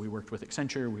using. So we worked with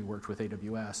Accenture, we worked with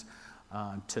AWS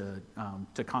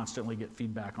to constantly get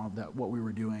feedback on that what we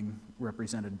were doing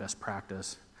represented best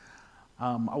practice.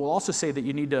 I will also say that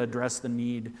you need to address the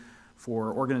need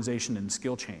for organization and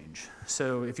skill change.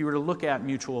 So if you were to look at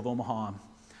Mutual of Omaha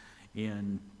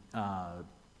in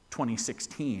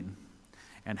 2016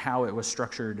 and how it was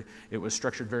structured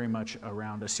very much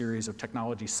around a series of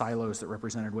technology silos that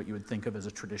represented what you would think of as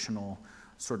a traditional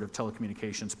sort of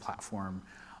telecommunications platform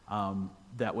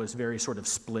that was very sort of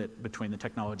split between the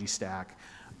technology stack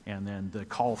and then the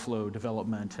call flow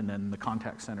development and then the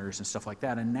contact centers and stuff like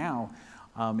that. And now,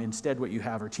 instead, what you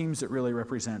have are teams that really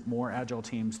represent more agile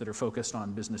teams that are focused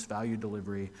on business value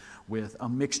delivery with a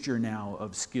mixture now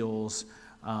of skills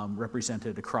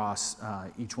represented across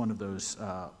each one of those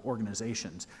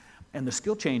organizations. And the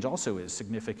skill change also is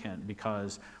significant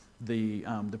because the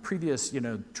previous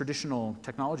traditional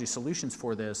technology solutions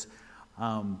for this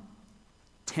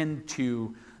tend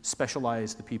to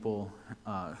specialize the people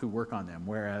who work on them,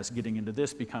 whereas getting into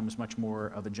this becomes much more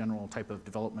of a general type of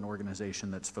development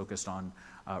organization that's focused on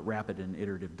rapid and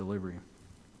iterative delivery.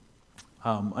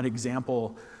 An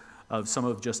example of some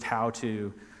of just how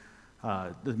to,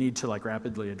 the need to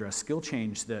rapidly address skill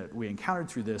change that we encountered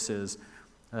through this is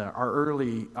our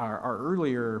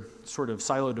earlier sort of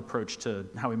siloed approach to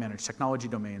how we manage technology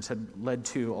domains had led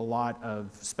to a lot of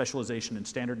specialization and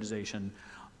standardization.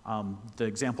 The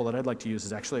example that I'd like to use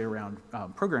is actually around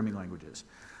programming languages.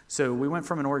 So we went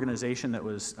from an organization that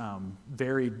was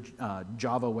very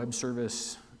Java web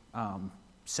service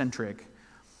centric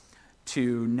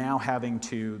to now having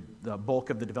the bulk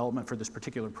of the development for this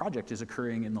particular project is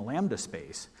occurring in the Lambda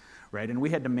space, right? And we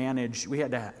had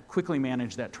to quickly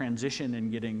manage that transition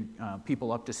and getting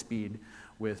people up to speed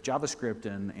with JavaScript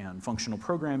and functional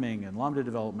programming and Lambda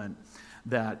development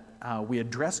that we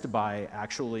addressed by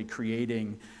actually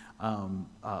creating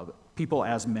people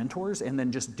as mentors and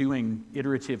then just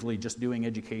iteratively doing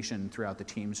education throughout the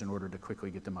teams in order to quickly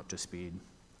get them up to speed.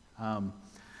 I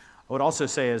would also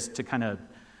say, as to kind of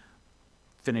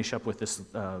finish up with this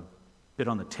bit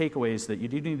on the takeaways, that you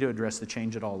do need to address the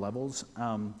change at all levels.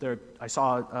 I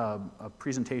saw a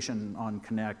presentation on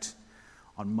Connect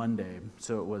on Monday,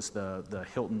 so it was the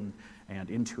Hilton and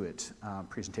Intuit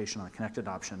presentation on Connect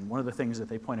adoption. One of the things that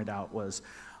they pointed out was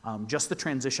just the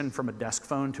transition from a desk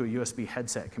phone to a USB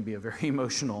headset can be a very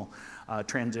emotional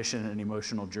transition and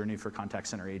emotional journey for contact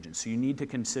center agents. So you need to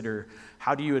consider,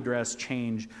 how do you address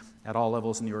change at all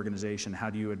levels in the organization?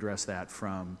 How do you address that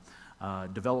from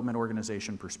development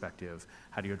organization perspective?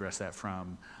 How do you address that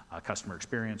from a customer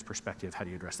experience perspective? How do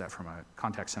you address that from a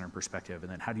contact center perspective?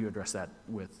 And then how do you address that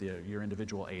with your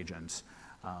individual agents,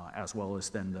 as well as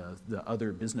then the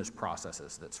other business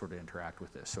processes that sort of interact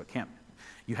with this? So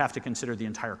you have to consider the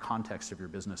entire context of your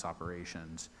business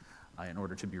operations in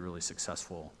order to be really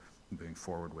successful moving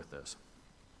forward with this.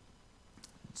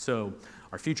 So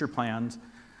our future plans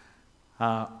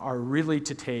are really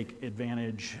to take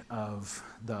advantage of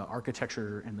the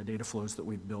architecture and the data flows that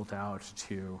we've built out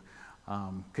to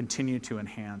continue to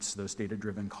enhance those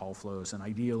data-driven call flows, and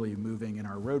ideally moving in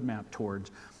our roadmap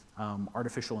towards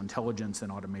artificial intelligence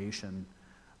and automation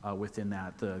within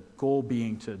that. The goal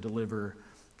being to deliver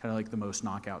kind of like the most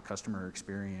knockout customer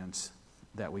experience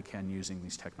that we can using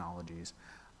these technologies.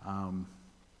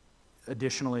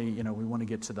 Additionally, we want to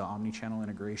get to the omni-channel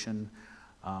integration.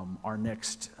 Our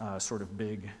next sort of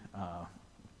big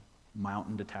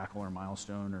mountain to tackle or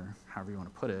milestone or however you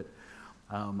want to put it.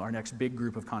 Our next big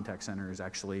group of contact centers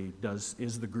actually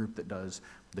is the group that does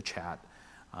the chat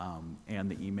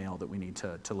and the email that we need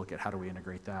to look at how do we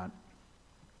integrate that.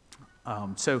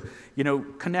 So, you know,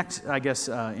 Connect, I guess,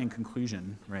 in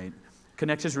conclusion, right?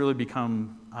 Connect has really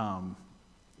become,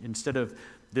 instead of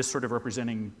this sort of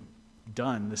representing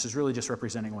done, this is really just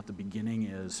representing what the beginning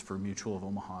is for Mutual of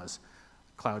Omaha's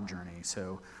cloud journey.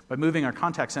 So by moving our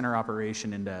contact center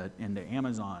operation into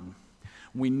Amazon,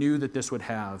 we knew that this would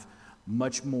have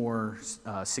much more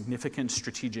significant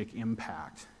strategic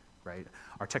impact, right?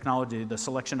 Our technology, the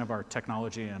selection of our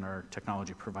technology and our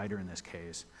technology provider in this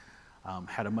case,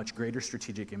 had a much greater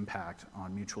strategic impact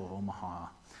on Mutual of Omaha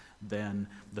than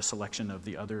the selection of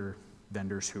the other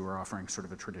vendors who are offering sort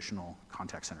of a traditional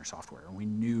contact center software. And we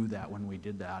knew that when we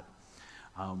did that,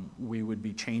 we would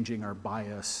be changing our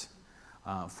bias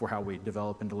for how we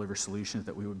develop and deliver solutions,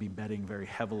 that we would be betting very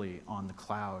heavily on the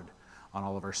cloud on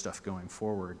all of our stuff going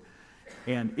forward.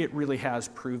 And it really has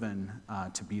proven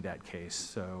to be that case.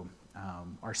 So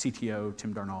our CTO,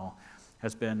 Tim Darnall,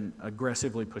 has been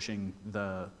aggressively pushing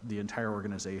the entire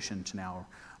organization to now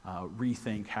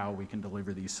rethink how we can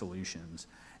deliver these solutions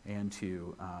and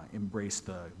to embrace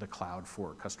the cloud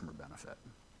for customer benefit.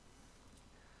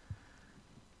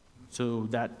 So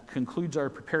that concludes our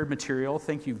prepared material.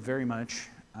 Thank you very much.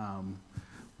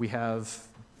 We have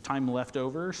time left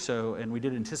over, and we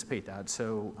did anticipate that,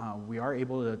 so we are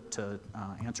able to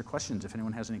answer questions if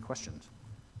anyone has any questions.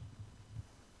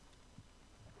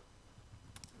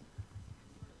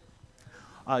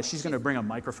 She's going to bring a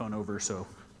microphone over so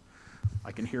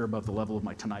I can hear above the level of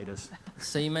my tinnitus.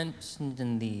 So you mentioned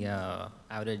in the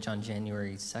outage on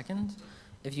January 2nd,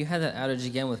 if you had that outage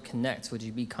again with Connect, would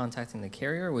you be contacting the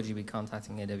carrier or would you be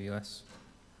contacting AWS?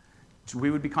 So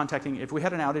we would be contacting, if we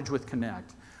had an outage with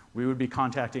Connect, we would be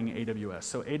contacting AWS.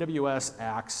 So AWS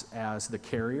acts as the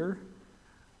carrier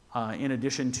in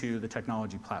addition to the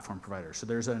technology platform provider. So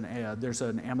there's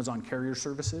an Amazon Carrier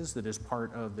Services that is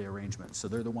part of the arrangement. So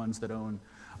they're the ones that own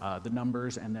the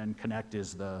numbers, and then Connect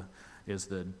is the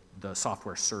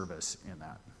software service in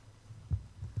that.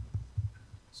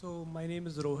 So my name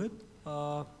is Rohit.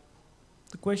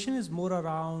 The question is more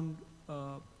around,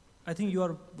 I think you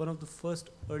are one of the first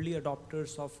early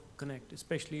adopters of Connect,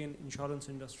 especially in insurance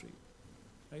industry,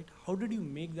 right? How did you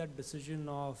make that decision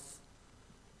of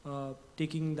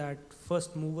taking that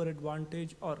first mover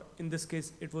advantage, or in this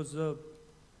case, it was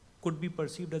could be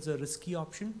perceived as a risky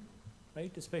option,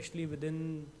 right? Especially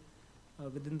within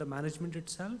the management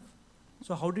itself.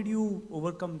 So how did you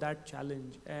overcome that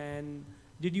challenge? And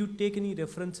did you take any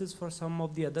references for some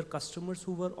of the other customers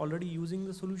who were already using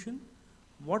the solution?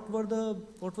 What were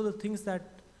the things that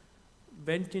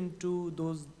went into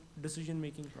those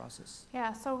decision-making process?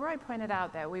 Yeah, so Roy pointed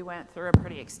out that we went through a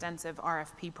pretty extensive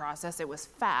RFP process. It was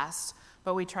fast,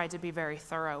 but we tried to be very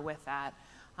thorough with that.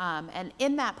 And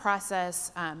in that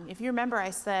process, if you remember, I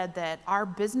said that our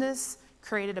business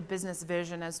created a business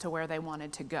vision as to where they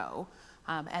wanted to go.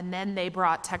 And then they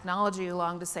brought technology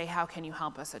along to say, how can you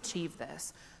help us achieve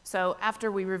this? So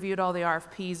after we reviewed all the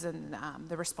RFPs and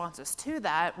the responses to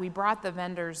that, we brought the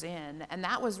vendors in, and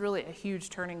that was really a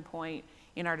huge turning point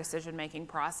in our decision-making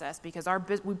process, because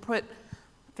we put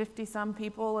 50-some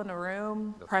people in a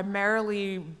room,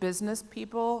 primarily business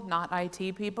people, not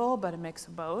IT people, but a mix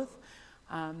of both.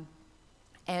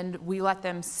 And we let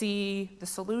them see the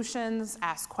solutions,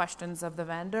 ask questions of the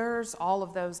vendors, all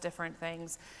of those different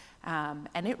things.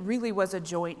 And it really was a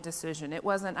joint decision. It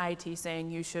wasn't IT saying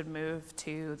you should move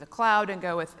to the cloud and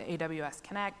go with AWS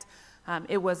Connect.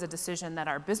 It was a decision that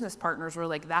our business partners were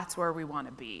like, that's where we want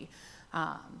to be.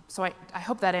 So I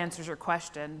hope that answers your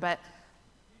question. But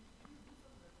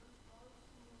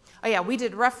oh yeah, we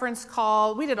did reference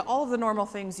call. We did all of the normal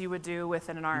things you would do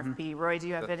within an RFP. Mm-hmm. Roy, do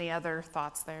you have any other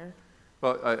thoughts there?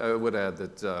 Well, I would add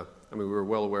that, I mean, we were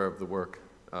well aware of the work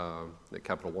that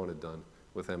Capital One had done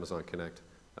with Amazon Connect.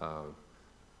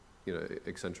 You know,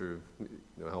 Accenture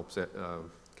helps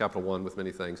Capital One with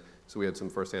many things, so we had some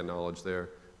firsthand knowledge there.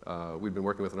 We've been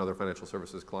working with another financial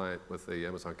services client with the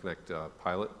Amazon Connect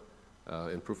pilot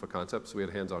in proof of concept, so we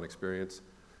had hands-on experience.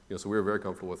 You know, so we were very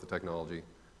comfortable with the technology.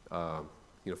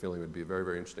 You know, feeling it would be a very,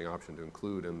 very interesting option to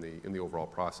include in the overall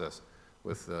process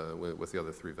with the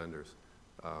other three vendors.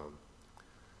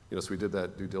 You know, so we did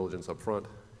that due diligence up front,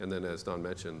 and then as Don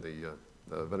mentioned, the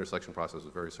vendor selection process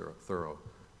was very thorough.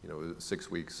 You know, it was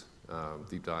 6 weeks,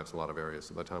 deep dives in a lot of areas.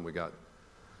 So by the time we got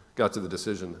to the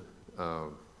decision, I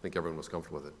think everyone was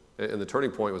comfortable with it. And the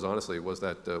turning point was honestly was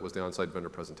the on-site vendor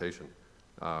presentation.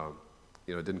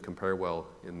 You know, it didn't compare well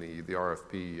in the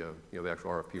RFP, you know, the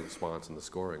actual RFP response and the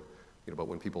scoring. But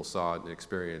when people saw it and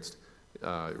experienced,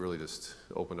 it really just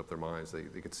opened up their minds.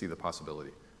 They could see the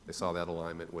possibility. They saw that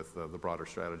alignment with the broader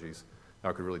strategies. How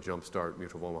it could really jumpstart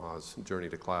Mutual of Omaha's journey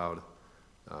to cloud.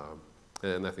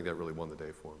 And I think that really won the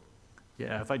day for them.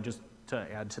 Yeah, if I just to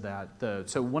add to that,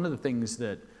 so one of the things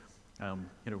that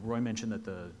Roy mentioned that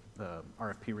the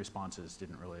RFP responses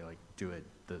didn't really do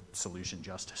the solution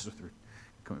justice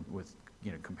with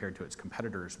compared to its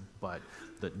competitors, but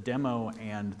the demo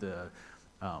and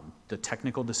the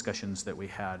technical discussions that we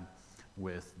had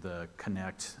with the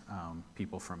Connect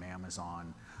people from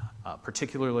Amazon,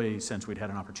 particularly since we'd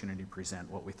had an opportunity to present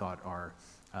what we thought our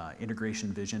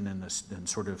integration vision and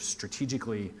sort of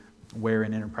strategically where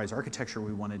in enterprise architecture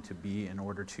we wanted to be in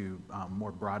order to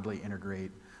more broadly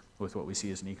integrate with what we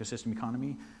see as an ecosystem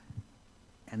economy.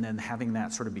 And then having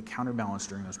that sort of be counterbalanced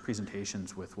during those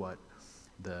presentations with what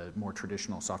the more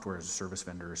traditional software as a service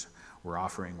vendors were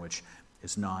offering, which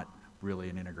is not really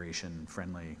an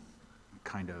integration-friendly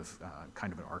kind of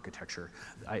an architecture.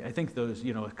 I think those,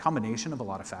 a combination of a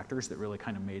lot of factors that really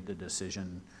kind of made the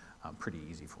decision pretty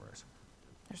easy for us.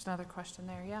 There's another question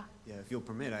there, yeah. Yeah, if you'll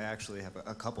permit, I actually have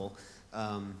a couple.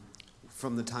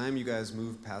 From the time you guys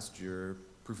moved past your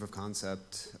proof of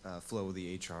concept flow with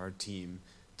the HR team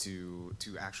to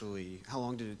actually, how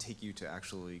long did it take you to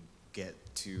actually get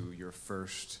to your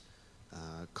first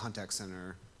contact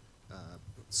center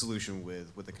solution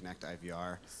with the Connect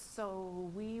IVR?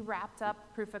 So we wrapped up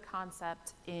proof of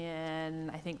concept in,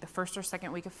 I think, the first or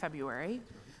second week of February.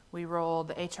 We rolled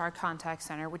the HR contact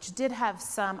center, which did have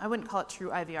some, I wouldn't call it true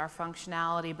IVR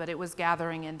functionality, but it was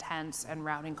gathering intents and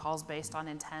routing calls based on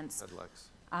intents. Had Lex.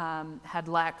 Had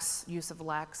Lex, use of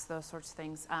Lex, those sorts of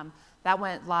things. That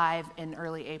went live in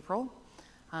early April.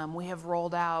 We have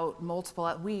rolled out multiple,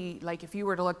 if you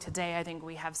were to look today, I think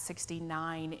we have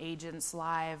 69 agents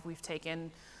live. We've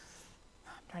taken,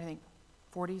 I'm trying to think,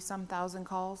 40-some thousand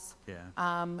calls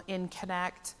in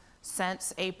Connect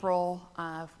since April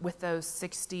with those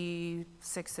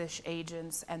 66-ish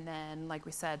agents. And then, like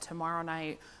we said, tomorrow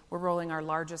night, we're rolling our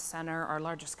largest center, our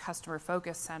largest customer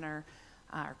focus center,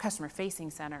 our customer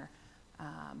facing center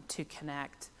to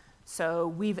Connect. So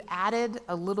we've added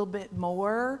a little bit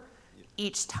more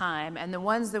each time. And the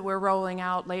ones that we're rolling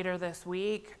out later this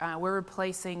week, we're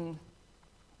replacing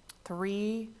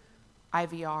 3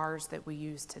 IVRs that we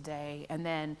use today. And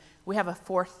then we have a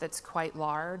 4th that's quite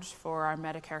large for our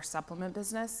Medicare supplement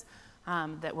business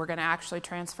that we're going to actually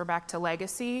transfer back to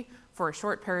legacy for a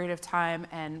short period of time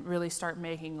and really start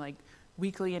making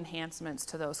weekly enhancements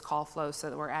to those call flows so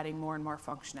that we're adding more and more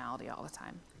functionality all the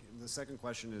time. The second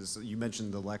question is, you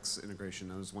mentioned the Lex integration.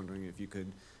 I was wondering if you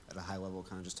could, at a high level,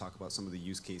 kind of just talk about some of the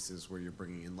use cases where you're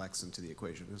bringing in Lex into the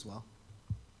equation as well.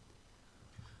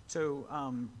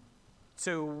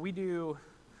 So we do,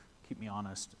 keep me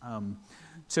honest.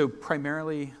 So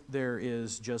primarily there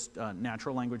is just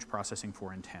natural language processing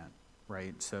for intent,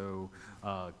 right? So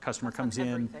customer comes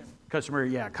in,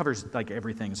 covers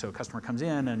everything. So customer comes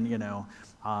in and,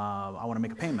 I want to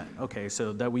make a payment. Okay,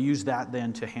 so that we use that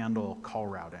then to handle call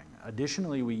routing.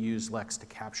 Additionally, we use Lex to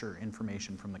capture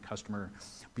information from the customer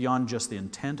beyond just the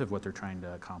intent of what they're trying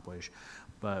to accomplish,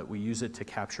 but we use it to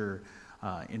capture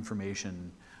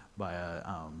information by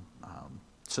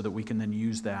so that we can then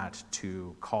use that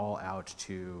to call out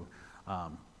to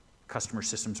customer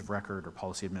systems of record or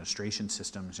policy administration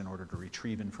systems in order to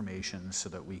retrieve information so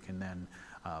that we can then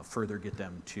further get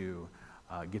them to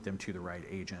the right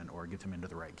agent or get them into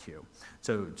the right queue.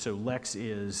 So Lex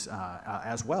is,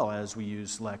 as well as we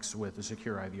use Lex with the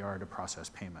secure IVR to process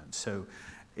payments. So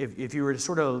if you were to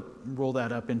sort of roll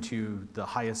that up into the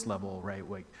highest level, right,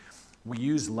 we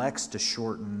use Lex to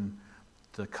shorten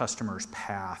the customer's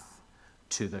path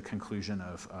to the conclusion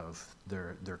of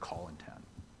their call intent.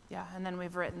 Yeah, and then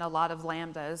we've written a lot of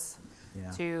lambdas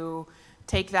to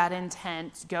take that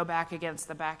intent, go back against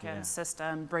the back-end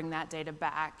system, bring that data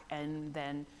back, and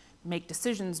then make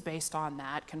decisions based on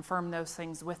that, confirm those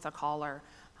things with the caller.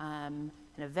 And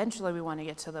eventually we want to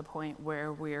get to the point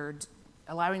where we're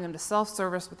allowing them to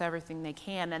self-service with everything they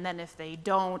can, and then if they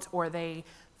don't or they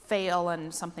fail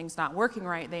and something's not working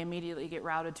right, they immediately get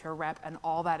routed to a rep and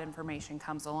all that information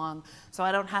comes along. So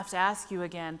I don't have to ask you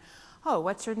again, oh,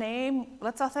 what's your name?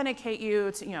 Let's authenticate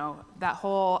you to, that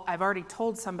whole, I've already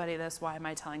told somebody this, why am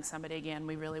I telling somebody again?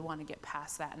 We really want to get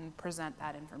past that and present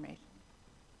that information.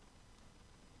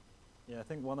 Yeah, I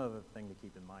think one other thing to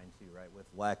keep in mind too, right, with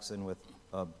Lex and with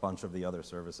a bunch of the other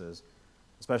services,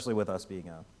 especially with us being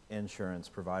an insurance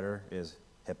provider, is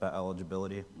HIPAA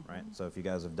eligibility, right? So if you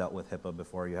guys have dealt with HIPAA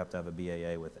before, you have to have a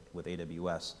BAA with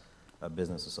AWS, a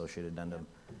business associated addendum.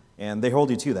 And they hold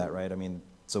you to that, right? I mean,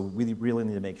 So we really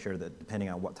need to make sure that depending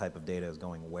on what type of data is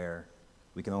going where,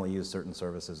 we can only use certain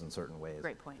services in certain ways.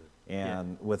 Great point.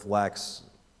 And with Lex,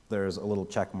 there's a little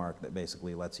check mark that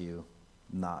basically lets you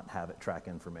not have it track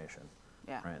information.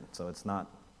 Yeah. Right? So it's not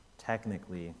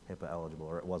technically HIPAA eligible,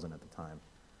 or it wasn't at the time.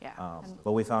 Yeah.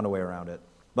 But we found a way around it.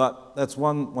 But that's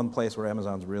one place where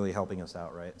Amazon's really helping us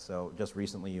out, right? So just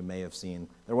recently you may have seen,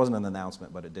 there wasn't an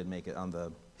announcement, but it did make it on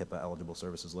the HIPAA eligible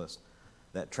services list,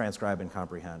 that Transcribe and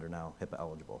Comprehend are now HIPAA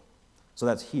eligible. So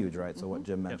that's huge, right? So what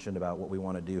Jim mentioned about what we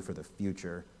want to do for the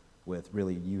future with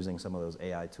really using some of those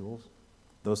AI tools,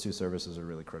 those two services are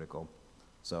really critical.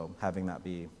 So having that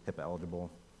be HIPAA eligible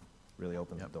really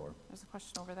opens the door. There's a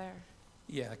question over there.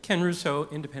 Yeah, Ken Russo,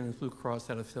 Independence Blue Cross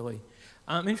out of Philly.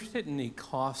 I'm interested in the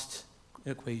cost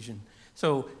equation.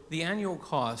 So the annual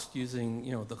cost using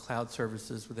the cloud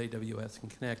services with AWS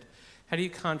and Connect, how do you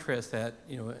contrast that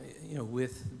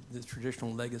with the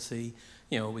traditional legacy,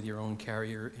 with your own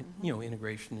carrier,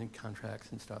 integration and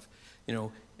contracts and stuff?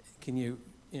 Can you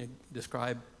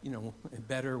describe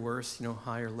better, worse,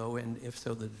 high or low, and if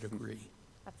so, the degree?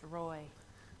 That's Roy.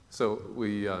 So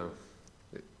we, I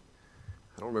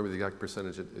don't remember the exact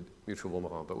percentage at Mutual of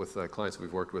Omaha, but with clients that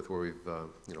we've worked with where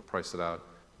we've priced it out,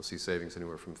 we'll see savings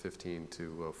anywhere from 15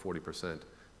 to 40%,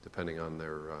 depending on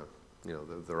their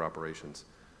their operations.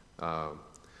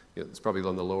 It's probably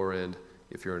on the lower end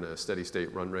if you're in a steady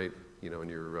state run rate, and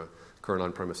your current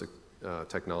on-premise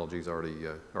technology is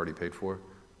already paid for.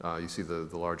 You see the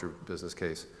larger business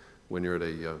case when you're at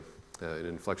an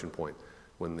inflection point,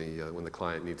 when the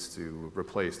client needs to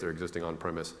replace their existing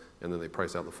on-premise, and then they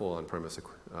price out the full on-premise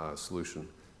solution,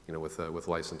 with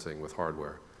licensing, with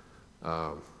hardware.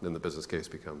 Then the business case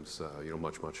becomes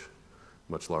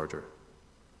much larger.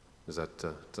 Does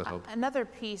that help? Another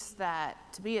piece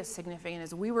that to be as significant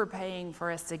is we were paying for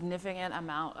a significant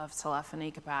amount of telephony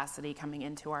capacity coming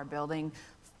into our building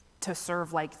to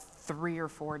serve like 3 or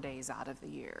 4 days out of the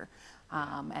year.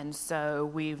 And so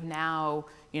we've now,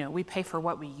 we pay for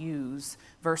what we use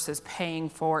versus paying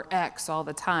for X all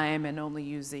the time and only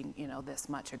using, this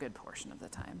much a good portion of the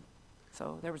time.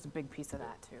 So there was a big piece of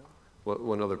that too.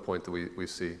 One other point that we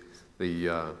see,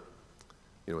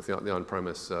 with the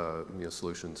on-premise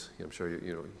solutions, I'm sure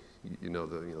you know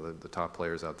the top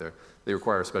players out there. They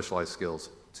require specialized skills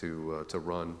to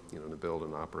run, to build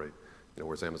and operate.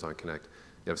 Whereas Amazon Connect,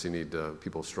 you obviously need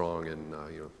people strong in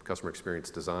customer experience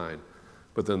design,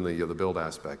 but then the build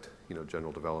aspect,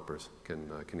 general developers can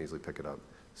easily pick it up.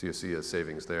 So you see a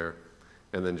savings there,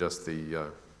 and then just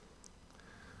the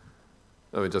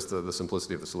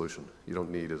simplicity of the solution. You don't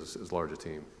need as large a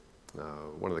team.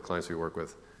 One of the clients we work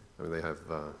with, they have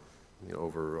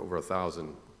over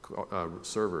 1,000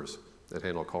 servers that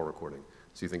handle call recording.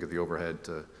 So you think of the overhead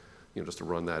to, just to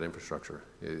run that infrastructure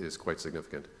is quite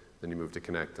significant. Then you move to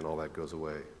Connect and all that goes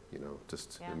away,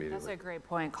 immediately. That's a great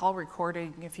point. Call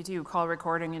recording, if you do call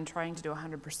recording and trying to do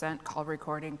 100% call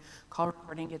recording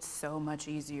gets so much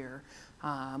easier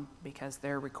because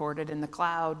they're recorded in the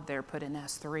cloud, they're put in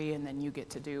S3, and then you get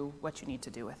to do what you need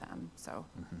to do with them. So.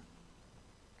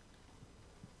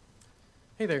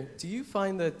 Hey there, do you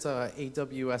find that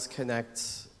AWS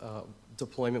Connect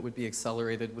deployment would be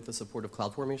accelerated with the support of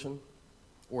CloudFormation,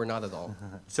 or not at all?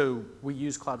 So we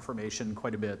use CloudFormation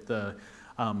quite a bit.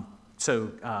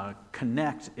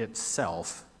 Connect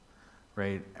itself,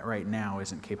 right now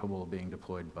isn't capable of being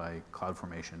deployed by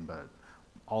CloudFormation, but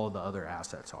all of the other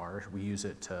assets are. We use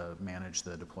it to manage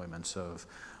the deployments of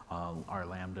our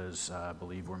Lambdas. I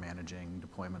believe we're managing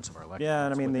deployments of our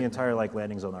Electrons. Yeah, and the entire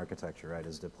landing zone architecture, right,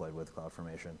 is deployed with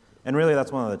CloudFormation. And really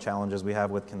that's one of the challenges we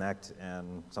have with Connect,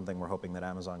 and something we're hoping that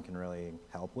Amazon can really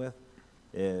help with,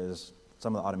 is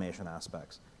some of the automation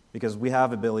aspects. Because we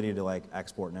have ability to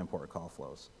export and import call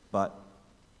flows, but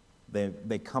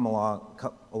they come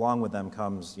along with them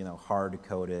comes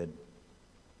hard-coded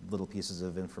little pieces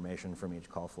of information from each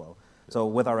call flow. So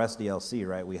with our SDLC,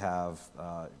 right, we have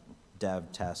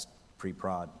dev, test,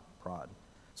 pre-prod, prod.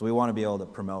 So we want to be able to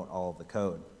promote all of the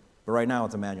code. But right now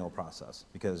it's a manual process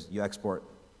because you export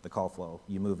the call flow,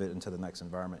 you move it into the next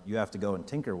environment. You have to go and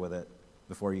tinker with it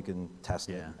before you can test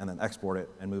it, and then export it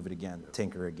and move it again,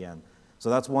 tinker again. So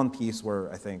that's one piece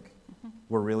where I think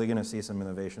we're really going to see some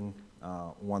innovation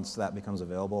once that becomes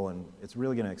available, and it's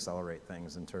really going to accelerate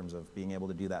things in terms of being able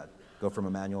to do that, go from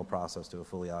a manual process to a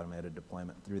fully automated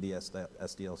deployment through the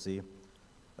SDLC.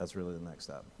 That's really the next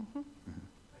step.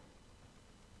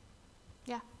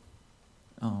 Yeah.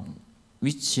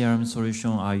 Which CRM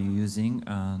solution are you using,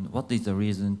 and what is the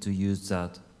reason to use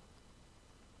that?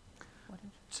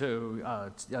 So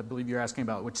I believe you're asking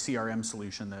about which CRM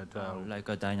solution that... like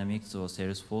a Dynamics or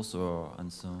Salesforce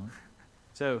and so on.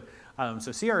 So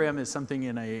So CRM is something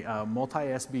in a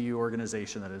multi-SBU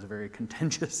organization that is a very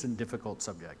contentious and difficult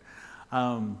subject.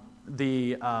 So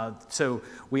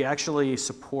we actually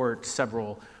support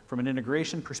several, from an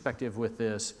integration perspective with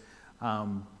this,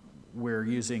 we're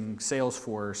using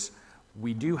Salesforce.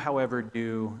 We do, however,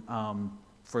 do,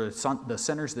 for the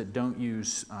centers that don't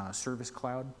use Service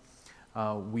Cloud,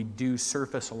 we do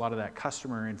surface a lot of that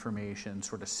customer information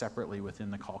sort of separately within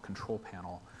the call control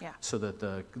panel, so that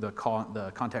the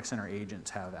contact center agents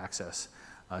have access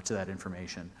to that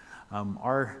information.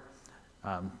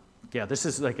 Yeah, this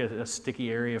is like a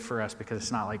sticky area for us because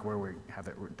it's not like where we have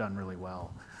it done really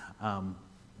well.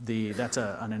 That's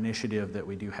an initiative that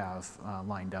we do have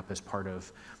lined up as part of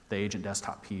the agent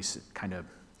desktop piece. It kind of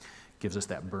gives us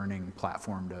that burning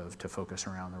platform to focus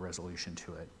around the resolution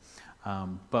to it.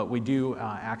 But we do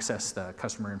access the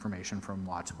customer information from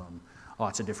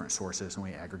lots of different sources, and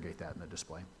we aggregate that in the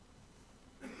display.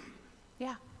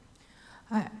 Yeah.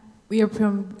 We are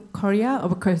from Korea,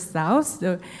 of course, South.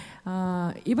 So,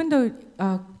 even though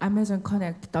Amazon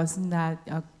Connect does not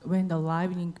went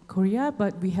live in Korea,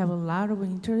 but we have a lot of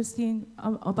interest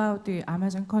about the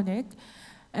Amazon Connect.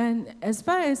 And as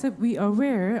far as we are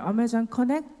aware, Amazon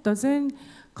Connect doesn't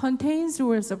contain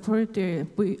or support the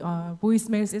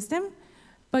voicemail system.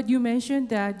 But you mentioned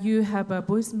that you have a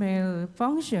voicemail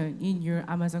function in your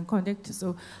Amazon Connect.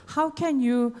 So how can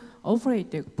you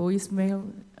operate the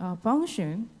voicemail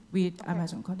function with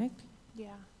Amazon Connect? Yeah.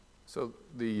 So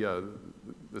the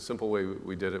simple way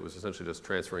we did it was essentially just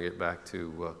transferring it back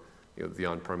to the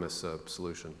on-premise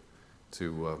solution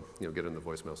to get in the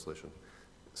voicemail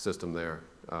system there.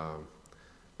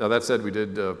 Now that said, we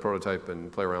did prototype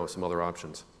and play around with some other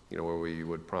options, where we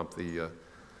would prompt the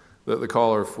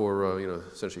caller for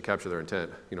essentially capture their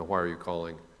intent. Why are you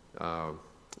calling?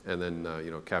 And then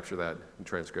capture that in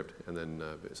transcript, and then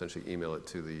essentially email it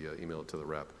to the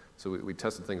rep. So we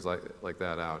tested things like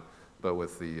that out, but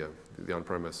with the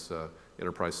on-premise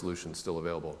enterprise solution still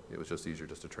available, it was just easier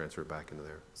just to transfer it back into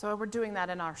there. So we're doing that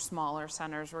in our smaller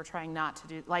centers. We're trying not to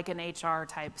do like an HR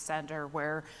type center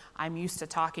where I'm used to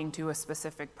talking to a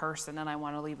specific person and I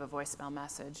want to leave a voicemail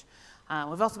message.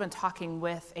 We've also been talking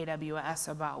with AWS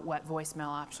about what voicemail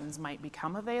options might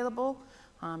become available,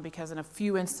 because in a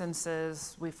few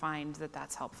instances we find that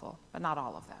that's helpful, but not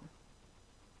all of them.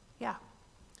 Yeah.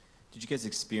 Did you guys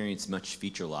experience much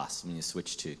feature loss when you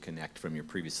switched to Connect from your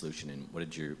previous solution, and what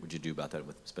did you do about that,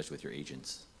 especially with your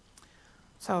agents?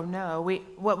 So no,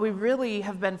 what we really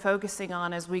have been focusing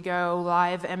on as we go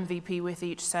live MVP with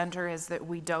each center is that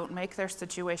we don't make their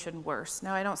situation worse.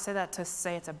 Now, I don't say that to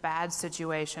say it's a bad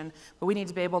situation, but we need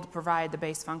to be able to provide the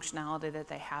base functionality that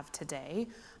they have today,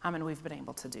 and we've been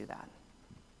able to do that.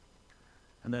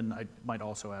 And then I might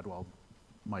also add, while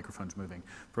microphone's moving,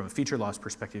 from a feature loss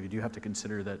perspective, you do have to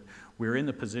consider that we're in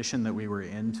the position that we were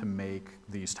in to make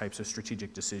these types of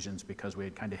strategic decisions because we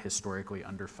had kind of historically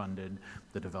underfunded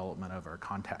the development of our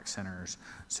contact centers,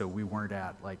 so we weren't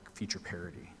at like feature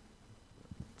parity.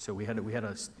 So we had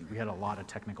a lot of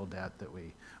technical debt that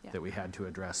we had to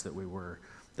address, that we were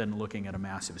then looking at a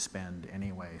massive spend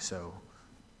anyway. So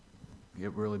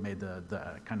it really made the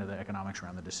kind of the economics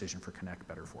around the decision for Connect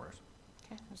better for us.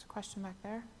 Okay, there's a question back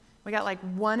there. We got like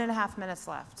 1.5 minutes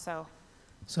left, so.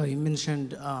 So you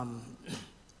mentioned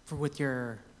with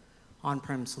your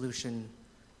on-prem solution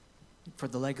for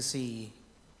the legacy,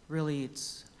 really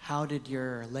it's how did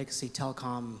your legacy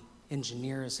telecom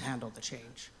engineers handle the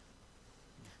change?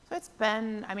 So it's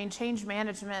been, change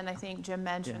management, I think Jim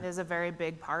mentioned, is a very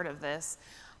big part of this.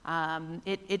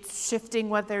 It's shifting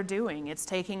what they're doing. It's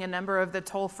taking a number of the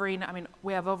toll-free,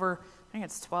 we have over, I think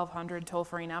it's 1,200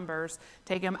 toll-free numbers,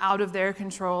 take them out of their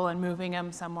control and moving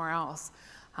them somewhere else.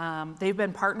 They've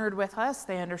been partnered with us.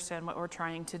 They understand what we're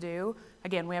trying to do.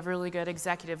 Again, we have really good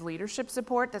executive leadership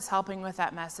support that's helping with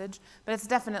that message, but it's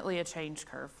definitely a change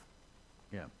curve.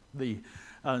 Yeah.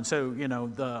 So,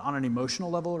 on an emotional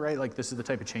level, right, like this is the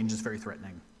type of change that's very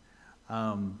threatening.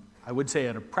 I would say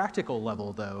at a practical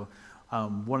level, though,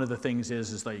 one of the things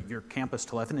is like your campus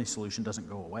telephony solution doesn't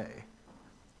go away.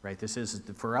 Right, this is,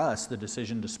 for us, the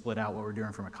decision to split out what we're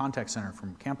doing from a contact center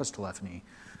from campus telephony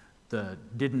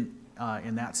didn't,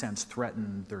 in that sense,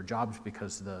 threaten their jobs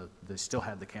because they still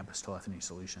had the campus telephony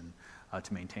solution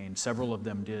to maintain. Several of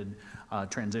them did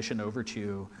transition over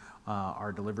to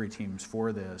our delivery teams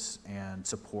for this and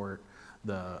support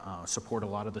a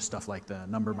lot of the stuff like the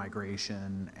number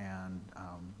migration and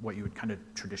what you would kind of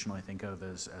traditionally think of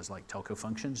as like telco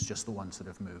functions, just the ones that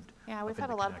have moved. Yeah, we've had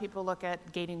a lot of people look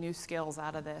at gaining new skills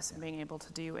out of this and being able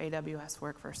to do AWS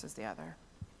work versus the other.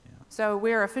 Yeah. So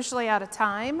we're officially out of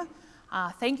time.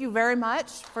 Thank you very much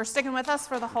for sticking with us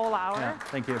for the whole hour. Yeah,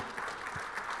 thank you.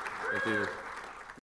 Thank you.